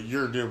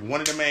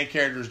one of the main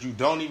characters. You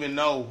don't even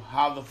know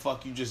how the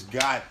fuck you just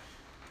got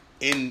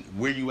in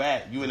where you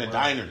at. You in a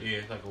diner. Yeah,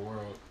 it's like a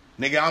world.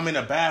 Nigga, I'm in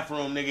a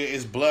bathroom. Nigga,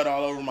 it's blood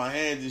all over my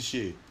hands and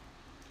shit.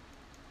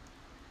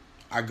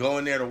 I go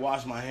in there to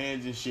wash my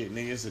hands and shit.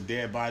 Nigga, it's a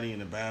dead body in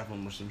the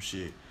bathroom or some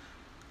shit.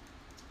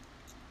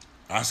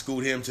 I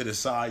scoot him to the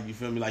side. You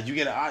feel me? Like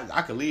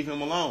I could leave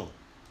him alone.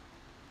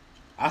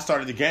 I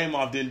started the game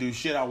off, didn't do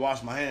shit. I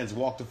washed my hands,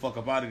 walked the fuck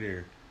up out of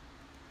there.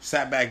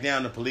 Sat back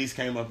down. The police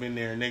came up in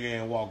there,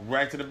 nigga, and walked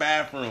right to the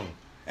bathroom.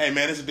 Hey,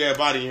 man, there's a dead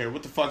body in here.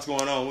 What the fuck's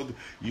going on?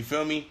 You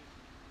feel me?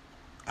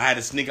 I had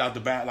to sneak out the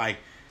back. Like,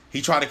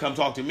 he tried to come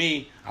talk to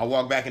me. I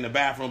walked back in the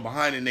bathroom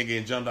behind the nigga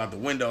and jumped out the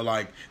window.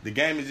 Like, the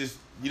game is just,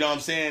 you know what I'm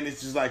saying?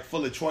 It's just, like,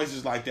 full of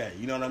choices like that.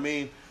 You know what I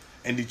mean?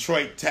 And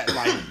Detroit,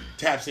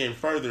 taps in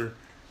further,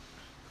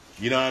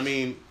 you know what I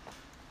mean,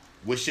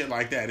 with shit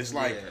like that. It's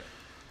like... Yeah.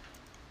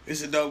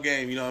 It's a dope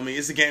game, you know what I mean?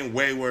 It's a game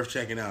way worth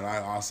checking out.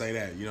 I'll say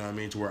that, you know what I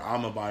mean? To where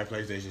I'm going to buy a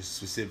PlayStation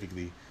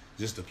specifically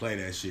just to play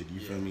that shit, you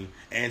feel me?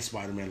 And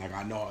Spider-Man, like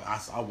I know,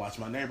 I watch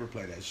my neighbor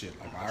play that shit.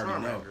 Like I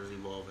already know.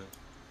 Evolving.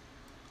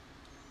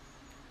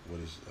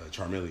 What is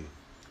Charmeleon?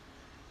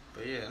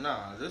 But yeah,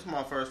 nah, this is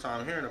my first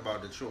time hearing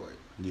about Detroit.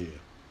 Yeah.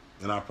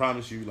 And I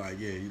promise you,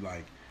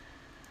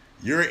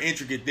 you're an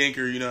intricate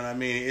thinker, you know what I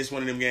mean? It's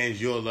one of them games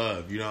you'll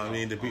love, you know what I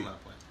mean? I'm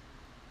not playing.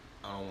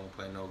 I don't want to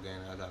play no game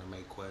that I got to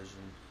make questions.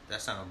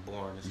 That sounds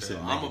boring as hell.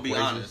 I'm going to be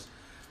honest.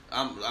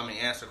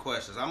 Answer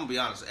questions. I'm going to be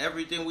honest.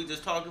 Everything we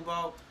just talked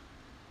about,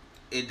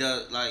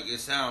 it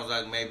sounds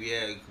like maybe,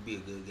 it could be a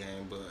good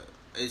game, but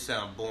it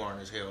sounds boring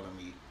as hell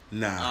to me.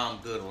 Nah. I'm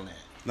good on that.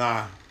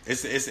 Nah.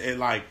 It's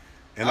like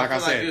I feel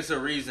said. Like it's a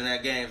reason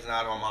that game's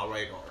not on my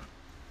radar.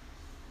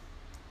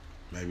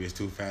 Maybe it's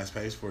too fast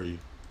paced for you.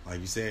 Like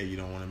you said, you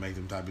don't want to make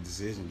them type of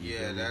decisions.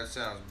 Yeah, that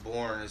sounds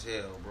boring as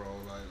hell, bro.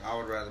 Like, I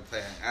would rather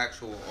play an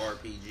actual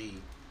RPG.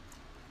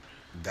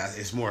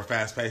 It's more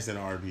fast paced than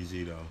an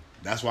RPG though.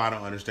 That's why I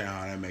don't understand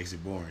how that makes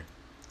it boring.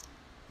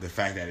 The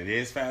fact that it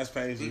is fast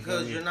paced.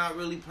 Because you're not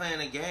really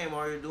playing a game.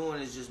 All you're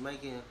doing is just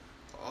making.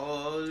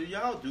 Oh,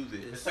 y'all do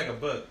this. It's like a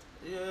book.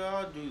 Yeah,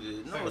 y'all do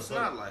this. No, it's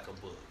not like a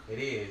book. It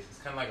is. It's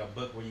kind of like a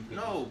book where you can.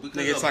 No,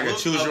 because nigga, it's like a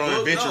choose your own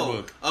adventure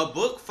book. A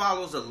book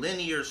follows a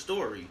linear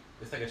story.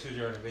 It's like a choose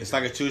your own adventure. It's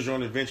like a choose your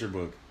own adventure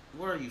book.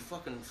 What are you,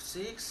 fucking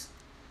 6?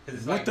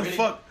 What like, the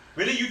fuck?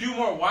 Really, you do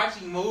more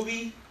watching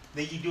movie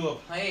than you do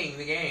playing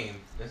the game.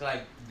 It's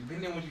like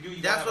depending on what you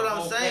do. That's what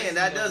I'm saying.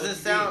 That doesn't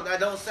sound. That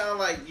don't sound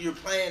like you're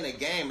playing a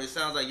game. It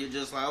sounds like you're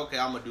just like, okay,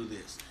 I'm gonna do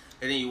this,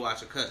 and then you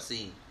watch a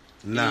cutscene.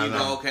 Nah.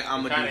 Go, okay,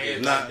 I'm gonna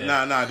do this.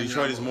 Nah.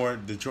 Detroit is more.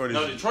 Detroit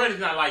is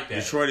not like that.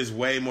 Detroit is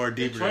way more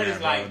deeper. Detroit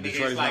is like.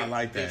 Detroit is not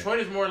like that. Detroit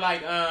is more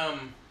like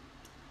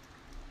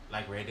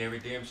Red Dead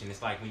Redemption.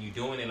 It's like when you're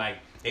doing it, like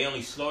they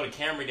only slow the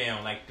camera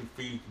down, like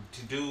for you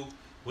to do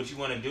what you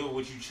want to do,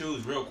 what you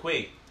choose, real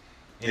quick.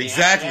 And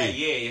exactly.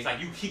 That, it's like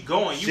you keep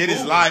going. Shit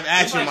is live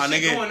action, my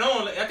nigga. Going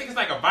on. I think it's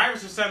like a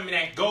virus or something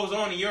that goes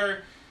on in your.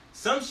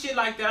 Some shit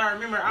like that. I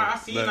remember. I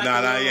seen like.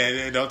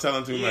 Yeah. Don't tell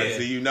him too much. So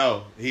you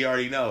know, he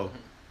already know.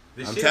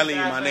 I'm telling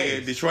you, my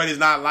nigga, Detroit is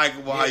not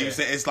likable. How you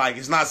say it's like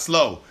it's not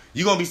slow.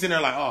 You gonna be sitting there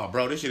like, oh,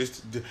 bro, this shit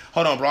is.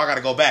 Hold on, bro, I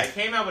gotta go back.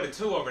 They came out with a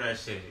 2 over that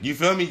shit. You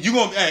feel me? You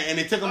gonna and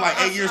it took them like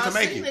 8 years to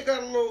make it. They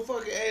got a little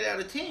fucking 8 out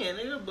of 10,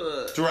 nigga.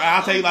 But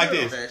I'll tell you like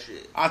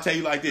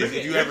this.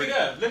 If you ever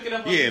look it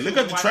up. Yeah, look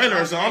up the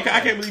trailer or something. I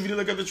can't believe you didn't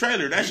look up the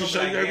trailer. That should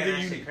show you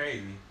everything you.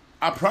 Crazy.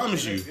 I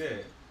promise you.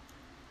 Good.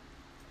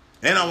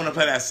 And I want to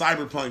play that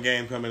Cyberpunk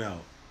game coming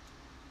out.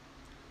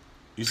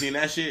 You seen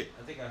that shit?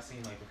 I think I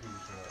seen like the preview.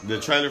 The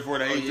trailer for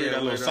the E3,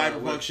 that little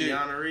Cyberpunk shit.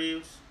 Keanu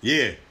Reeves.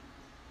 Yeah.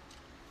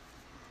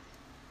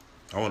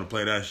 I want to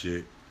play that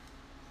shit.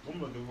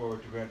 I'm looking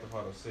forward to Grand Theft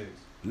Auto 6.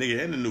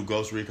 Nigga, and the new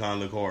Ghost Recon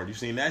look hard. You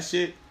seen that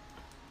shit?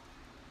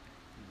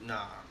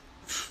 Nah.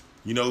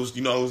 You know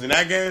who's in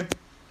that game?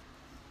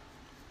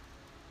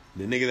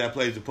 The nigga that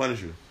plays the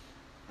Punisher.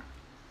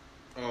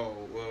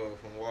 Oh,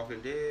 from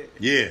Walking Dead?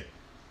 Yeah.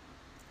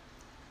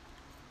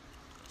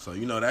 So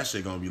you know that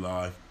shit gonna be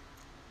live.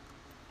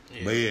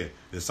 Yeah. But yeah,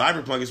 the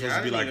Cyberpunk is supposed I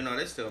to be didn't like, even know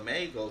they still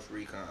made Ghost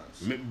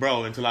Recons.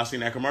 bro, until I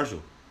seen that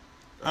commercial.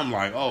 I'm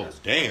like, oh, That's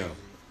damn. crazy.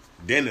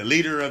 Then the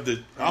leader of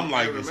the, I'm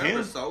like, it's remember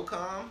him?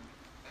 SOCOM?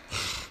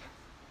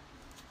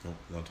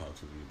 Don't talk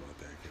to me about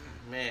that, kid.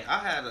 Man, I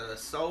had a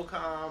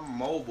SOCOM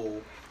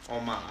mobile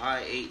on my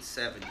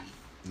i870.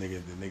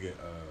 Nigga, man,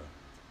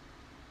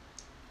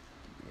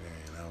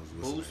 I was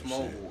listening Boost to that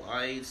Mobile,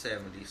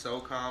 i870,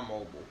 SOCOM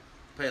mobile.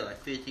 Paid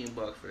like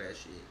 $15 for that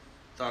shit.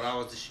 Thought I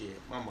was the shit.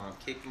 My mom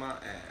kicked my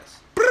ass.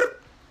 Yeah,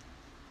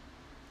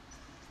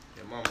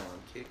 my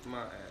mom kicked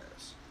my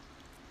ass.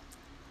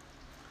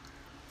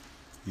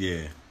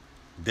 Yeah,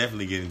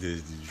 definitely get into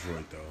this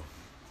Detroit though.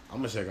 I'm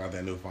gonna check out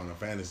that new Final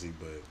Fantasy,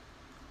 but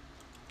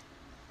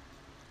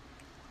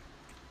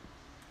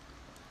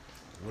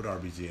what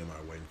RPG am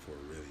I waiting for?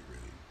 Really?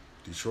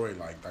 Detroit,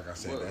 like I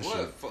said, that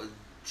shit.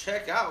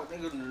 Check out,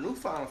 nigga. The new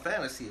Final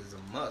Fantasy is a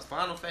must.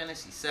 Final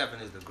Fantasy 7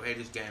 is the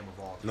greatest game of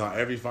all time. No,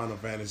 every Final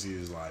Fantasy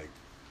is like,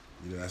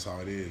 you know, that's how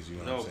it is. You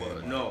know what I'm saying?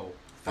 Like, no.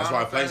 That's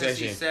Final why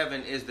Fantasy PlayStation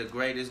 7 is the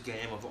greatest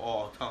game of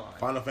all time.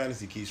 Final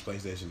Fantasy keeps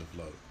PlayStation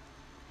afloat.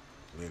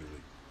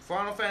 Literally.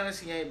 Final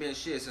Fantasy ain't been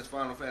shit since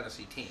Final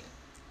Fantasy 10.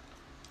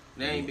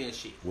 They ain't been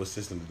shit. What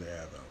system did they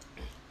have though?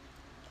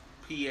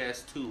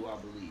 PS2, I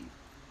believe.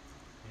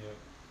 Yep.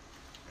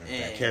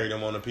 And that carried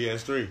them on the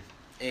PS3.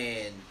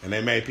 And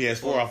they made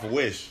PS4 off of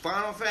Wish.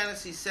 Final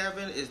Fantasy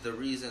 7 is the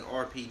reason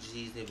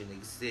RPGs even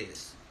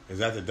exist. Is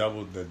that the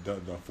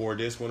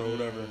 4-disc one or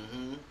whatever?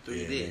 Mm-hmm.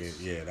 3 discs.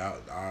 Nigga, yeah,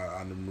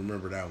 I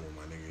remember that one,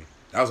 my nigga.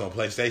 That was on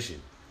PlayStation.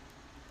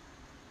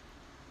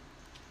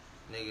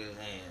 Nigga,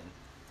 and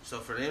so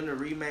for them to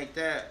remake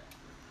that,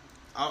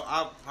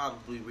 I'll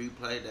probably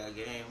replay that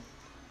game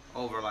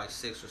over like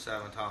 6 or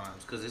 7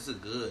 times because it's a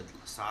good,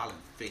 solid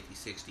 50,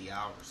 60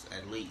 hours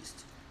at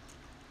least.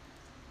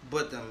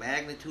 But the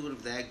magnitude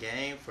of that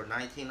game for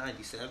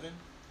 1997,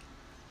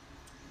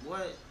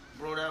 what?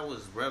 Bro, that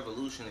was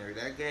revolutionary.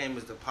 That game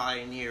is the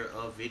pioneer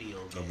of video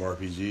games. Of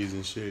RPGs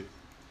and shit.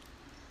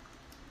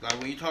 Like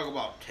when you talk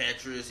about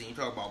Tetris and you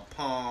talk about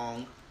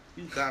Pong,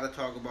 you gotta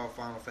talk about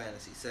Final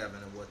Fantasy 7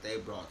 and what they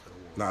brought to the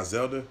world. Not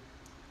Zelda?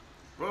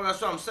 Bro, that's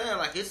what I'm saying.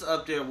 Like it's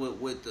up there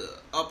with the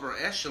upper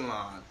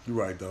echelon. You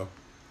right though.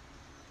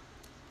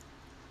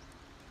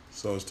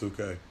 So is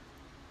 2K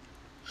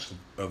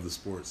of the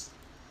sports.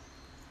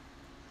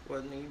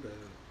 What nigga?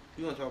 If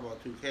you wanna talk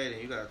about 2K, then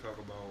you gotta talk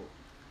about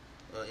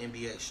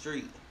NBA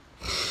Street.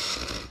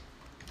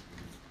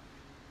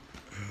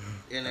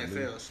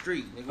 NFL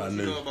Street. Nigga, what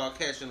you know about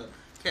catching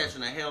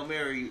a Hail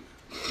Mary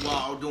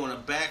while doing a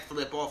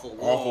backflip off a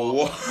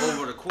wall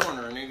over the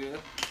corner, nigga?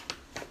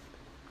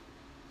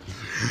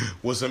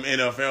 With some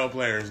NFL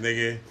players,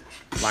 nigga.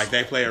 Like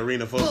they play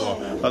arena football.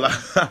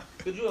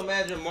 Could you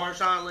imagine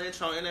Marshawn Lynch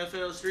on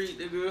NFL Street,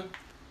 nigga?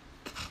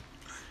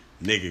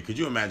 Nigga, could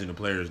you imagine the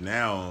players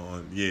now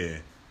on, yeah.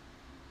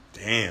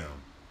 Damn.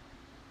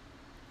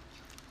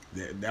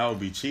 That would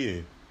be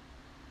cheating.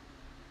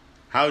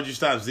 How would you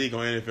stop Zeke on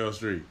NFL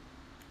Street?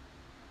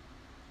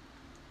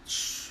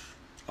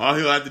 All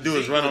he'll have to do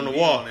is run on the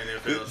wall. On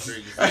NFL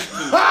Street.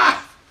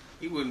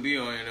 He wouldn't be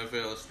on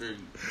NFL Street.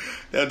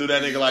 They'll do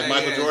that nigga like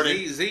Michael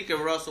Jordan. Zeke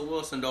and Russell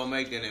Wilson don't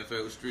make the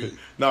NFL Street.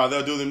 No,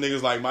 they'll do them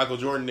niggas like Michael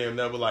Jordan.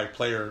 They'll be like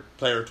player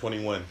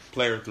 21,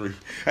 player 3.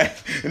 And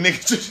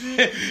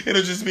nigga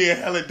it'll just be a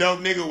hella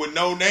dope nigga with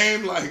no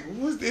name. Like,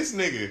 what's this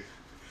nigga?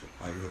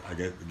 Like, I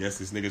guess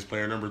this nigga's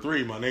player number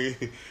 3, my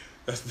nigga.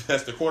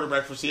 That's the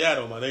quarterback for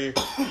Seattle, my nigga.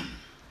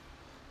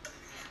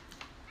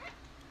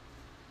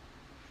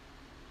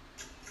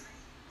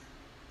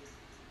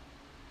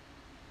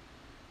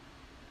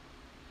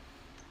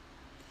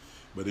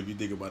 But if you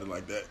think about it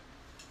like that,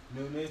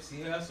 New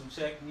Nipsey Hussle,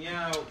 check me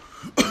out.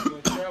 You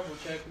in trouble,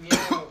 check me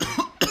out.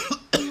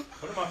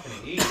 What am I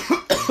finna eat?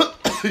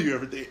 you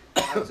ever think?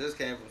 I just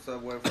came from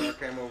Subway before I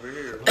came over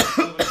here. What's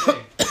the other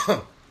day?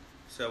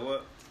 So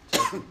what?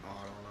 Turkey. Oh,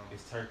 I don't know.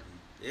 It's turkey.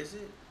 Is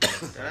it?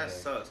 That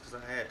sucks because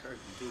I had turkey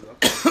too.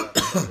 Okay.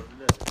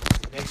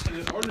 They should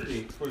have ordered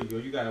it for you.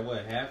 You got a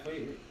what? Half of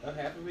it? I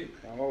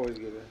always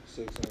get a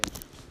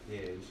 6-inch. Yeah,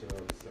 you should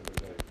order some of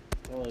that.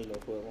 I don't even know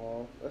foot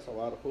long. That's a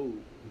lot of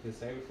food. You can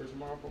save it for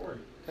tomorrow for work.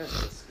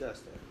 That's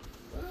disgusting.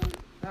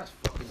 That's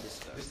fucking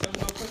disgusting. Just don't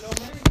put no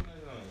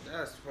mayonnaise on it.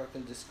 That's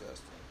fucking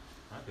disgusting.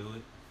 I do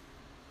it.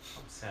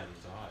 I'm savage,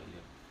 so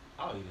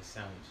I'll eat a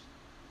sandwich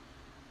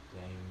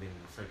that ain't even been in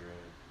the refrigerator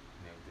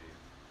and everything.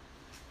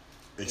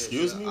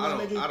 Excuse me, my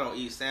nigga? I don't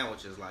eat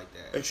sandwiches like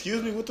that.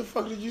 Excuse me, what the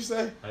fuck did you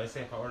say? I just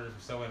said if I ordered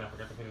from Subway and I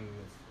forgot to put it in the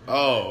refrigerator.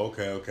 Oh,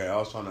 okay. I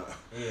was trying to.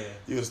 Yeah.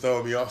 You was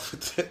throwing me off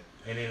with that.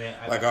 And then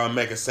Like I'll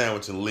make a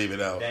sandwich and leave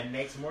it out. That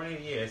next morning,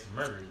 yeah, it's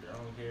murdered. I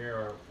don't care.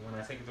 Or when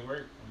I take it to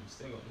work, I'm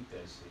still gonna eat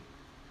that shit.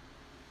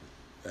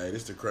 Hey,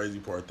 this the crazy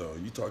part though.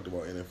 You talked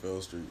about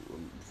NFL Street.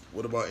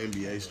 What about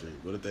NBA Street?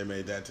 What if they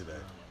made that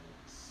today?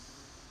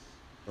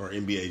 Or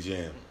NBA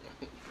Jam?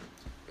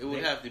 It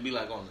would have to be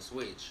like on the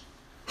Switch.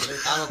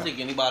 I don't think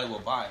anybody will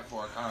buy it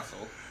for a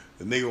console.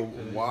 The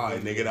nigga, why?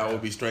 Nigga, that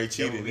would be straight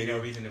There cheating, would be no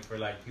nigga. reason for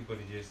like people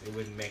to just. It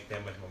wouldn't make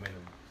that much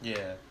momentum.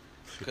 Yeah,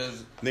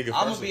 because Nigga,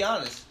 I'm first gonna be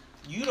honest.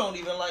 You don't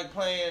even like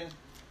playing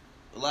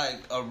like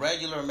a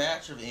regular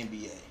match of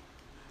NBA.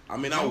 I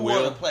mean, You I want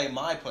to will. play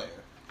my player.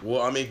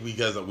 Well, I mean,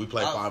 because we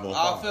play 5 on 5.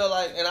 I feel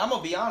like, and I'm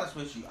gonna be honest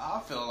with you. I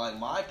feel like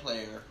my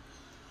player.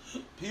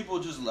 People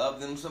just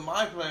love them some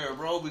my player,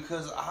 bro,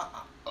 because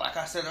like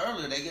I said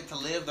earlier, they get to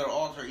live their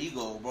alter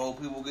ego, bro.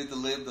 People get to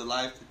live the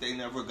life that they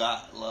never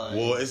got. Like,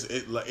 Well,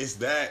 it's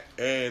that,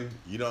 and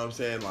you know what I'm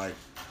saying, like,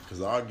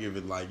 because I'll give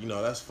it like, you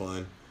know, that's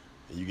fun,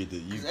 and you get to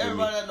you. 'cause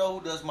everybody that know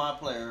who does my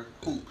player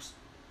hoops.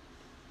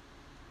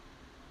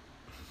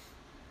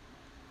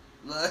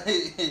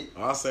 Like,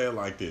 I'll say it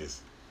like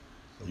this: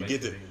 So you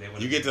get to basically, they wanna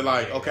you get be to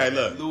like, NBA, okay, right?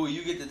 look, Louis,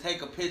 you get to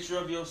take a picture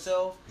of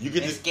yourself. You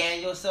get and to-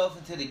 scan yourself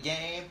into the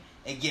game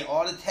and get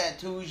all the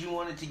tattoos you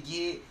wanted to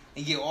get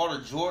and get all the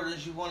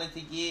Jordans you wanted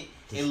to get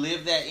and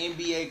live that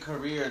NBA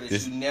career that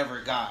This- you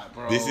never got,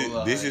 bro. this is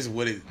Like,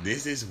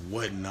 this is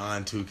what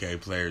non 2K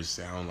players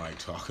sound like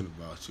talking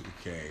about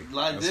 2K.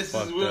 Like, That's this is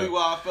fucked really up.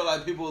 why I feel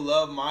like people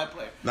love my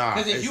player. Nah,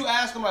 Because if it's- you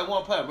ask them, like,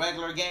 want to play a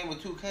regular game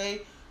with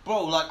 2K,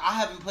 bro, like, I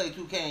haven't played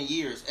 2K in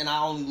years, and I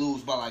only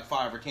lose by, like,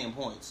 5 or 10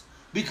 points.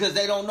 Because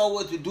they don't know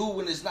what to do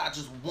when it's not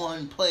just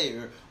one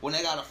player. When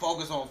they got to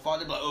focus on 5,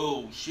 they're like,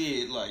 oh,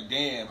 shit, like,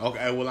 damn.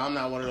 Okay, well, I'm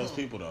not one of those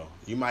people though.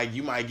 You might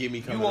get me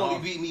coming You only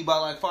off. beat me by,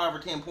 like, 5 or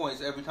 10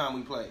 points every time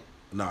we play.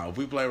 Nah, if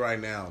we play right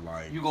now,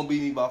 like, You gonna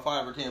beat me by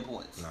 5 or 10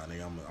 points. nah,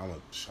 nigga,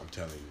 I'm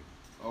telling you.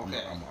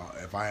 Okay.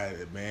 If I had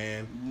it,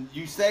 man.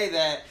 You say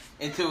that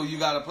until you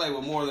got to play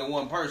with more than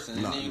one person.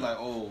 And Nah, then you're nah. like,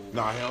 oh.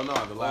 Nah, hell no.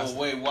 The last. Oh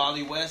wait,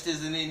 Wally West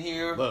isn't in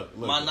here. Look,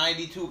 My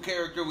 92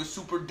 character with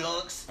super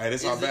dunks Hey,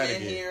 this how isn't bad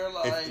in it here.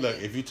 is.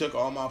 Like, If you took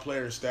all my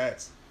player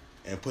stats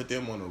and put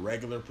them on a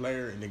regular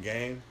player in the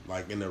game,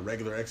 like in the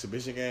regular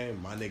exhibition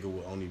game, my nigga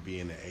would only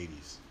be in the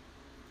 80s.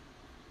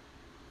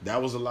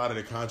 That was a lot of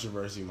the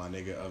controversy, my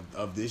nigga,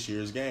 of this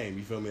year's game.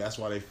 You feel me? That's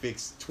why they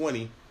fixed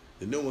 20,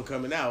 the new one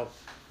coming out,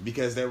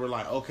 because they were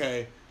like,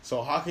 okay,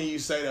 so how can you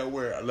say that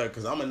look,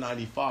 because I'm a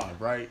 95,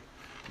 right?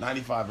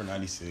 95 or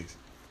 96.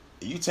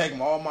 You take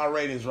all my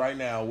ratings right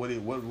now,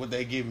 what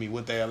they give me,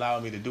 what they allow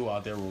me to do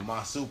out there with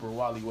my super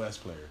Wally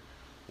West player.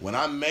 When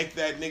I make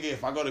that nigga,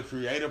 if I go to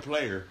create a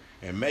player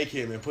and make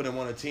him and put him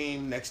on a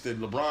team next to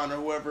LeBron or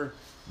whoever,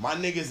 my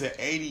nigga's at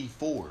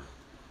 84.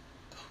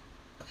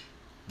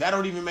 That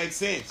don't even make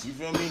sense. You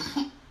feel me?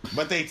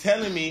 But they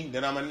telling me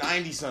that I'm a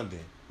 90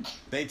 something.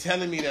 They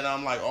telling me that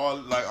I'm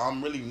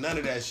I'm really none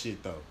of that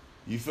shit though.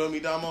 You feel me,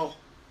 Damo?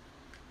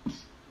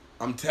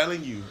 I'm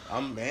telling you,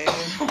 man.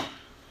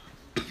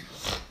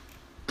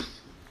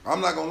 I'm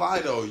not gonna lie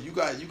though. You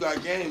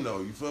got game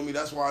though. You feel me?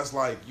 That's why it's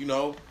like, you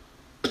know,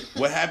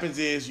 what happens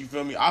is, you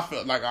feel me? I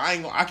feel like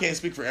I can't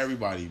speak for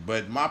everybody,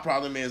 but my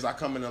problem is I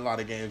come in a lot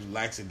of games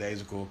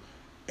lackadaisical,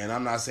 and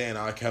I'm not saying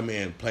I come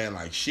in playing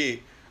like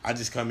shit. I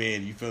just come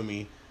in, you feel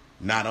me,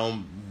 not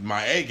on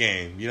my A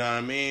game. You know what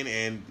I mean?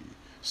 And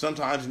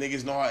sometimes if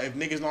niggas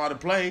know how to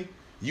play,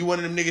 you one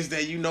of them niggas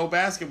that you know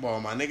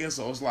basketball, my nigga.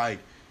 So it's like,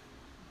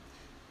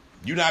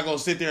 you're not gonna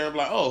sit there and be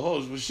like,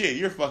 oh, well, shit,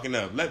 you're fucking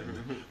up.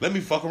 Let me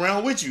fuck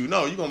around with you.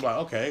 No, you're gonna be like,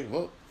 okay,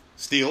 well,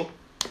 steal,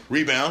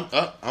 rebound,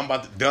 I'm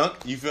about to dunk.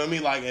 You feel me?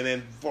 Like, and then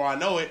before I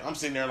know it, I'm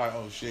sitting there like,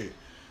 oh shit,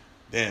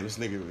 damn, this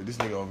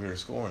nigga over here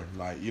scoring.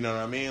 Like, you know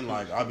what I mean?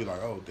 Like, I'll be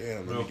like, oh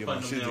damn, let me get my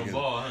shit together.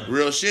 Ball, huh?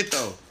 Real shit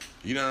though.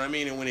 You know what I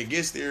mean? And when it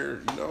gets there,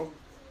 you know.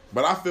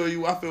 But I feel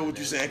what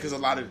you're saying, because a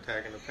lot of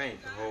attacking the paint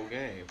the whole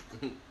game.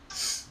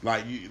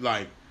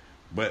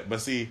 but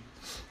see,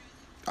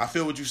 I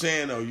feel what you're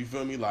saying though. You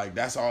feel me? Like,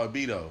 that's all it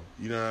be though.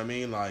 You know what I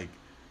mean? Like,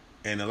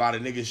 and a lot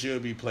of niggas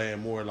should be playing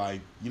more,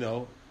 like, you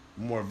know,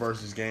 more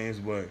versus games.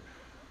 But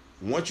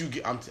once you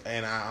get, I'm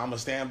gonna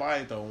stand by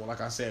it though.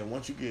 Like I said,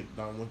 once you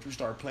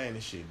start playing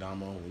this shit,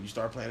 Damo, when you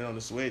start playing it on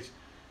the Switch,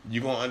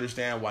 you gonna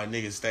understand why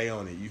niggas stay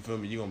on it. You feel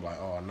me? You gonna be like,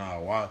 oh nah,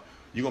 why?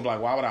 You gonna be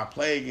like, why would I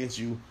play against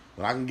you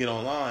when I can get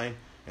online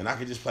and I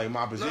can just play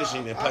my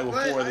position and play with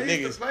four other I niggas?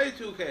 used to play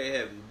 2K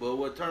heavy, but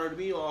what turned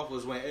me off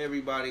was when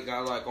everybody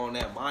got like on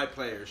that my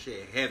player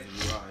shit heavy.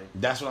 Like,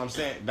 That's what I'm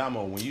saying,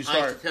 Damo. When you I used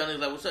start, to tell niggas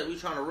like, "What's up? You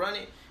trying to run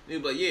it?" And they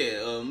be like,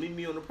 "Yeah, meet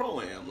me on the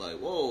pro-am." Like,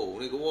 whoa,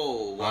 nigga,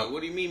 whoa. Like,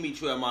 what do you mean meet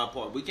you at my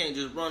park? We can't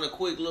just run a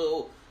quick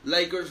little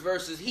Lakers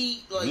versus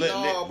Heat. Like,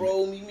 nah,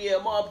 bro, meet me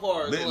at my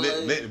park.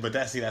 But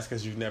that's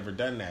because you've never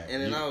done that.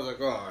 And then I was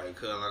like, all right,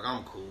 cuz, like,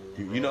 I'm cool.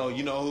 You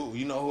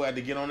know who had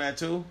to get on that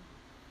too?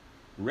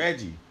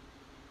 Reggie.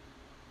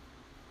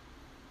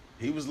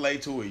 He was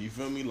late to it. You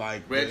feel me?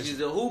 Like,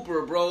 Reggie's a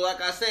hooper, bro. Like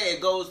I said,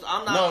 it goes.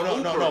 I'm not.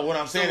 No. What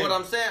I'm saying. So what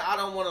I'm saying, I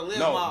don't want to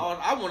live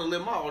I want to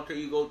live my alter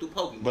ego through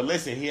Pokemon. But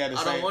listen, he had to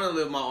say. I don't want to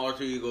live my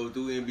alter ego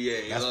through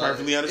NBA. That's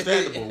perfectly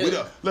understandable.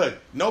 Look,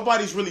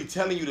 nobody's really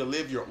telling you to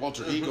live your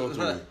alter ego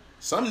through it.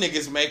 Some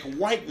niggas make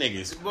white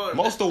niggas. But-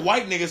 Most of the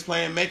white niggas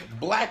playing make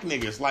black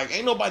niggas. Like,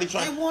 ain't nobody They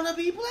trying. want to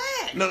be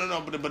black.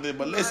 No.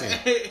 But listen,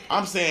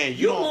 I'm saying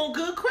You don't. want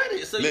good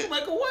credit, so Li- you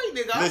make a white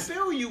nigga. I listen,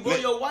 feel you, bro.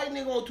 li- Your white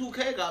nigga on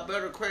 2K got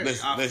better credit.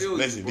 I feel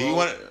Listen. you, Do bro. you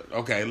want?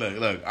 Okay,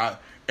 look.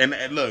 And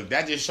look,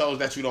 that just shows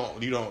that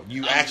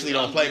you actually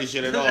don't play this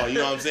shit at all. You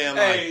know what I'm saying?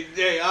 Like,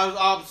 Hey,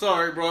 I'm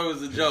sorry, bro. It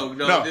was a joke.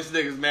 No, this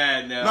nigga's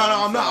mad now. no,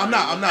 I'm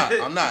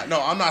not.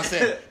 No, I'm not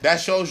saying that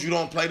shows you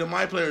don't play the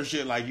my player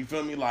shit. Like, you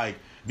feel me? Like,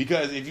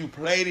 because if you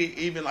played it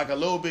even like a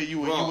little bit,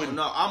 you Bro, wouldn't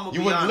I'm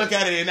you wouldn't look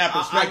at it in that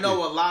perspective. I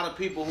know a lot of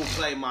people who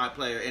play my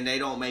player, and they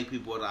don't make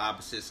people of the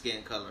opposite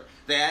skin color.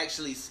 They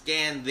actually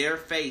scan their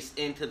face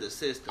into the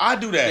system. I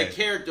do that. The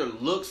character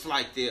looks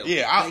like them.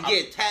 Yeah, they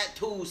get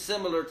tattoos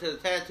similar to the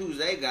tattoos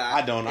they got.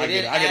 I don't. I and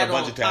get then a add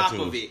bunch on of top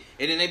tattoos. Of it,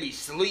 and then they be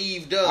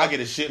sleeved up. I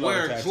get a shitload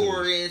wearing of tattoos.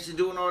 Jordans and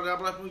doing all that.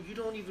 I'm like, well, you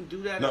don't even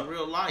do that No, in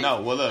real life.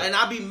 no, well, look. And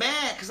I be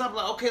mad because I'm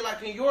like, okay,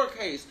 like in your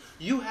case,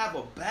 you have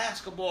a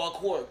basketball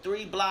court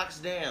 3 blocks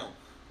down.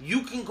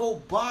 You can go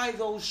buy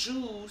those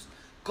shoes,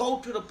 go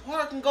to the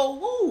park, and go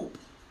whoop.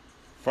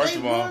 First they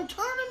of all, run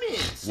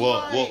tournaments.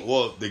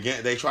 well, the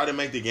game they try to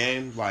make the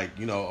game like,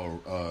 you know,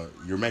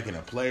 you're making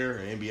a player,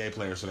 an NBA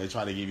player, so they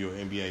try to give you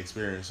an NBA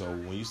experience. So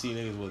when you see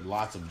niggas with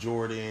lots of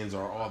Jordans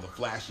or all the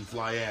flashy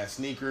fly ass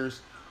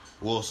sneakers,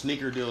 well,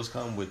 sneaker deals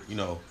come with, you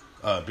know,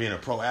 being a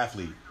pro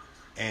athlete.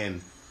 And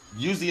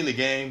usually in the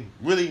game,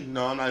 really,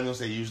 no, I'm not even gonna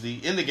say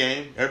usually, in the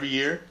game every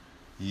year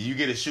you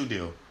get a shoe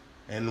deal.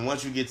 And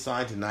once you get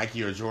signed to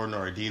Nike or Jordan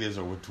or Adidas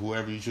or with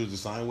whoever you choose to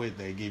sign with,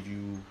 they give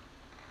you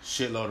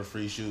shitload of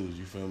free shoes,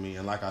 you feel me?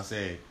 And like I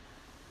said,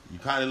 you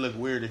kind of look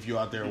weird if you're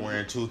out there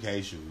wearing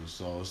 2K shoes.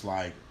 So it's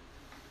like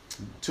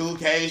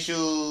 2K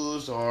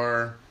shoes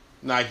or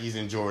Nikes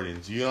and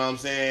Jordans. You know what I'm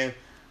saying?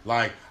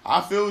 Like,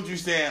 I feel what you're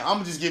saying.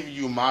 I'm just giving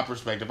you my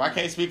perspective. I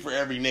can't speak for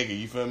every nigga,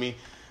 you feel me?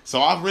 So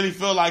I really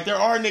feel like there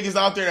are niggas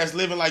out there that's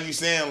living, like you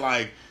saying,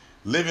 like,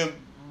 living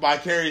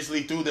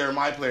vicariously through their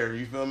my player,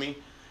 you feel me?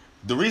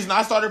 The reason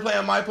I started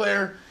playing my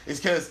player is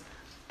because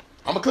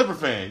I'm a Clipper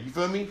fan, you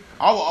feel me?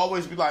 I will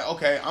always be like,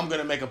 okay, I'm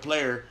going to make a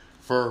player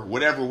for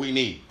whatever we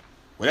need.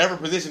 Whatever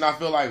position I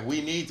feel like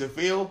we need to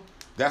fill,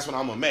 that's what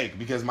I'm going to make.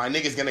 Because my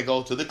nigga's going to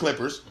go to the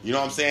Clippers. You know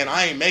what I'm saying?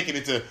 I ain't making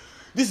it to,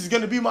 this is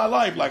going to be my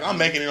life. Like, I'm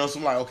making it on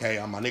some like,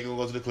 okay, my nigga going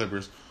to go to the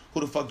Clippers.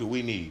 Who the fuck do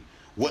we need?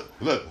 Look,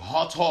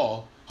 how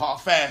tall, how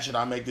fast should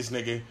I make this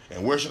nigga?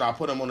 And where should I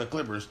put him on the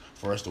Clippers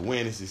for us to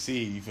win and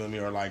succeed? You feel me?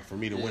 Or like for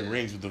me to win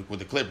rings with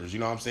the Clippers. You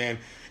know what I'm saying?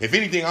 If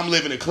anything, I'm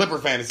living a Clipper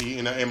fantasy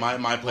in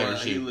my player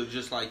shit. He look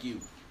just like you.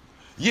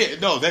 Yeah,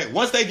 no.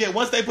 Once they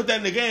put that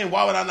in the game,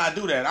 why would I not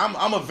do that? I'm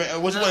a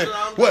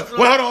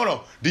hold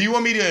on. Do you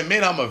want me to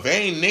admit I'm a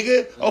vain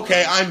nigga?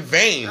 Okay, I'm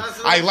vain.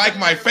 I like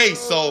my face,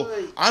 so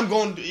I'm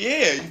going.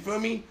 Yeah, you feel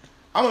me?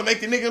 I'm gonna make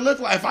the nigga look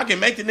like. If I can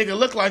make the nigga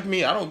look like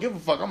me, I don't give a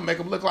fuck. I'm gonna make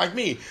him look like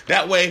me.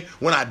 That way,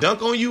 when I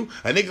dunk on you,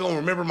 a nigga gonna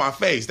remember my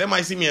face. They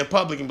might see me in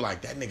public and be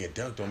like, "That nigga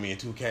dunked on me in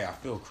 2K. I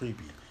feel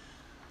creepy.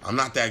 I'm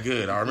not that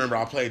good." I remember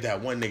I played that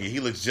one nigga. He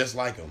looks just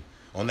like him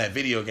on that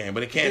video game,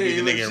 but it can't be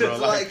the nigga in real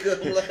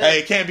life. Hey,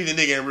 it can't be the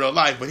nigga in real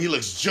life, but he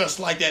looks just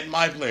like that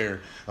my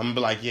player. I'm gonna be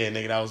like, yeah,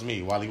 nigga, that was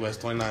me. Wally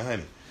West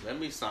 2900. Let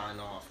me sign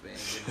off, man.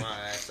 Get my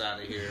ass out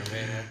of here,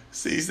 man.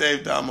 See,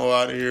 Safe Damo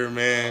out of here,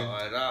 man. All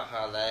right, I'll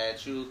holla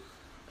at you.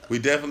 We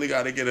definitely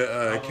got to get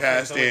a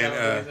cast in.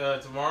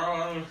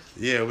 Tomorrow.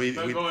 Yeah, What's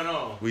going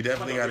on? we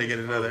definitely got to get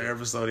another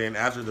episode in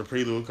after the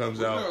prelude comes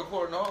We've been out.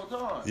 recording the whole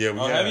time. Yeah, we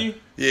Oh, got. have you?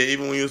 Yeah,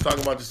 even when you was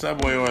talking about the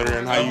Subway order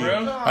and how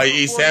real?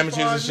 you eat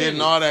sandwiches and shit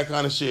and all that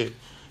kind of shit,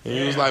 and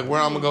you was like,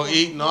 where I'm gonna go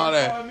eat and all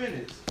that. 5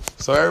 minutes.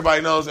 So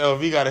everybody knows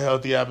LV got a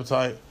healthy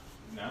appetite.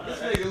 Nah, This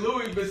nigga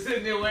Louis been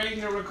sitting there waiting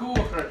to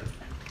record.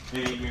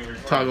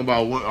 Talking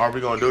about what are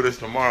we gonna do this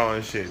tomorrow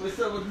and shit. What's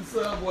up with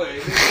the Subway?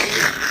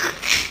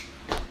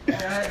 I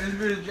had this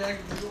bitch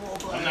jacket to go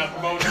on. I'm not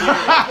promoting Jerry.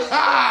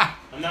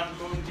 I'm not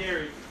promoting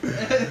Jerry.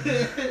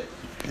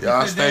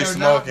 Y'all stay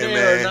smoking,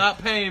 man. Not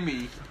paying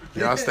me.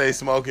 Y'all stay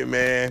smoking,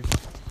 man.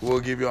 We'll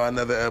give y'all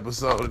another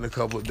episode in a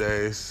couple of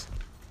days.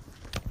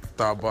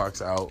 Thought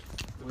Box out.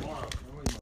 Tomorrow.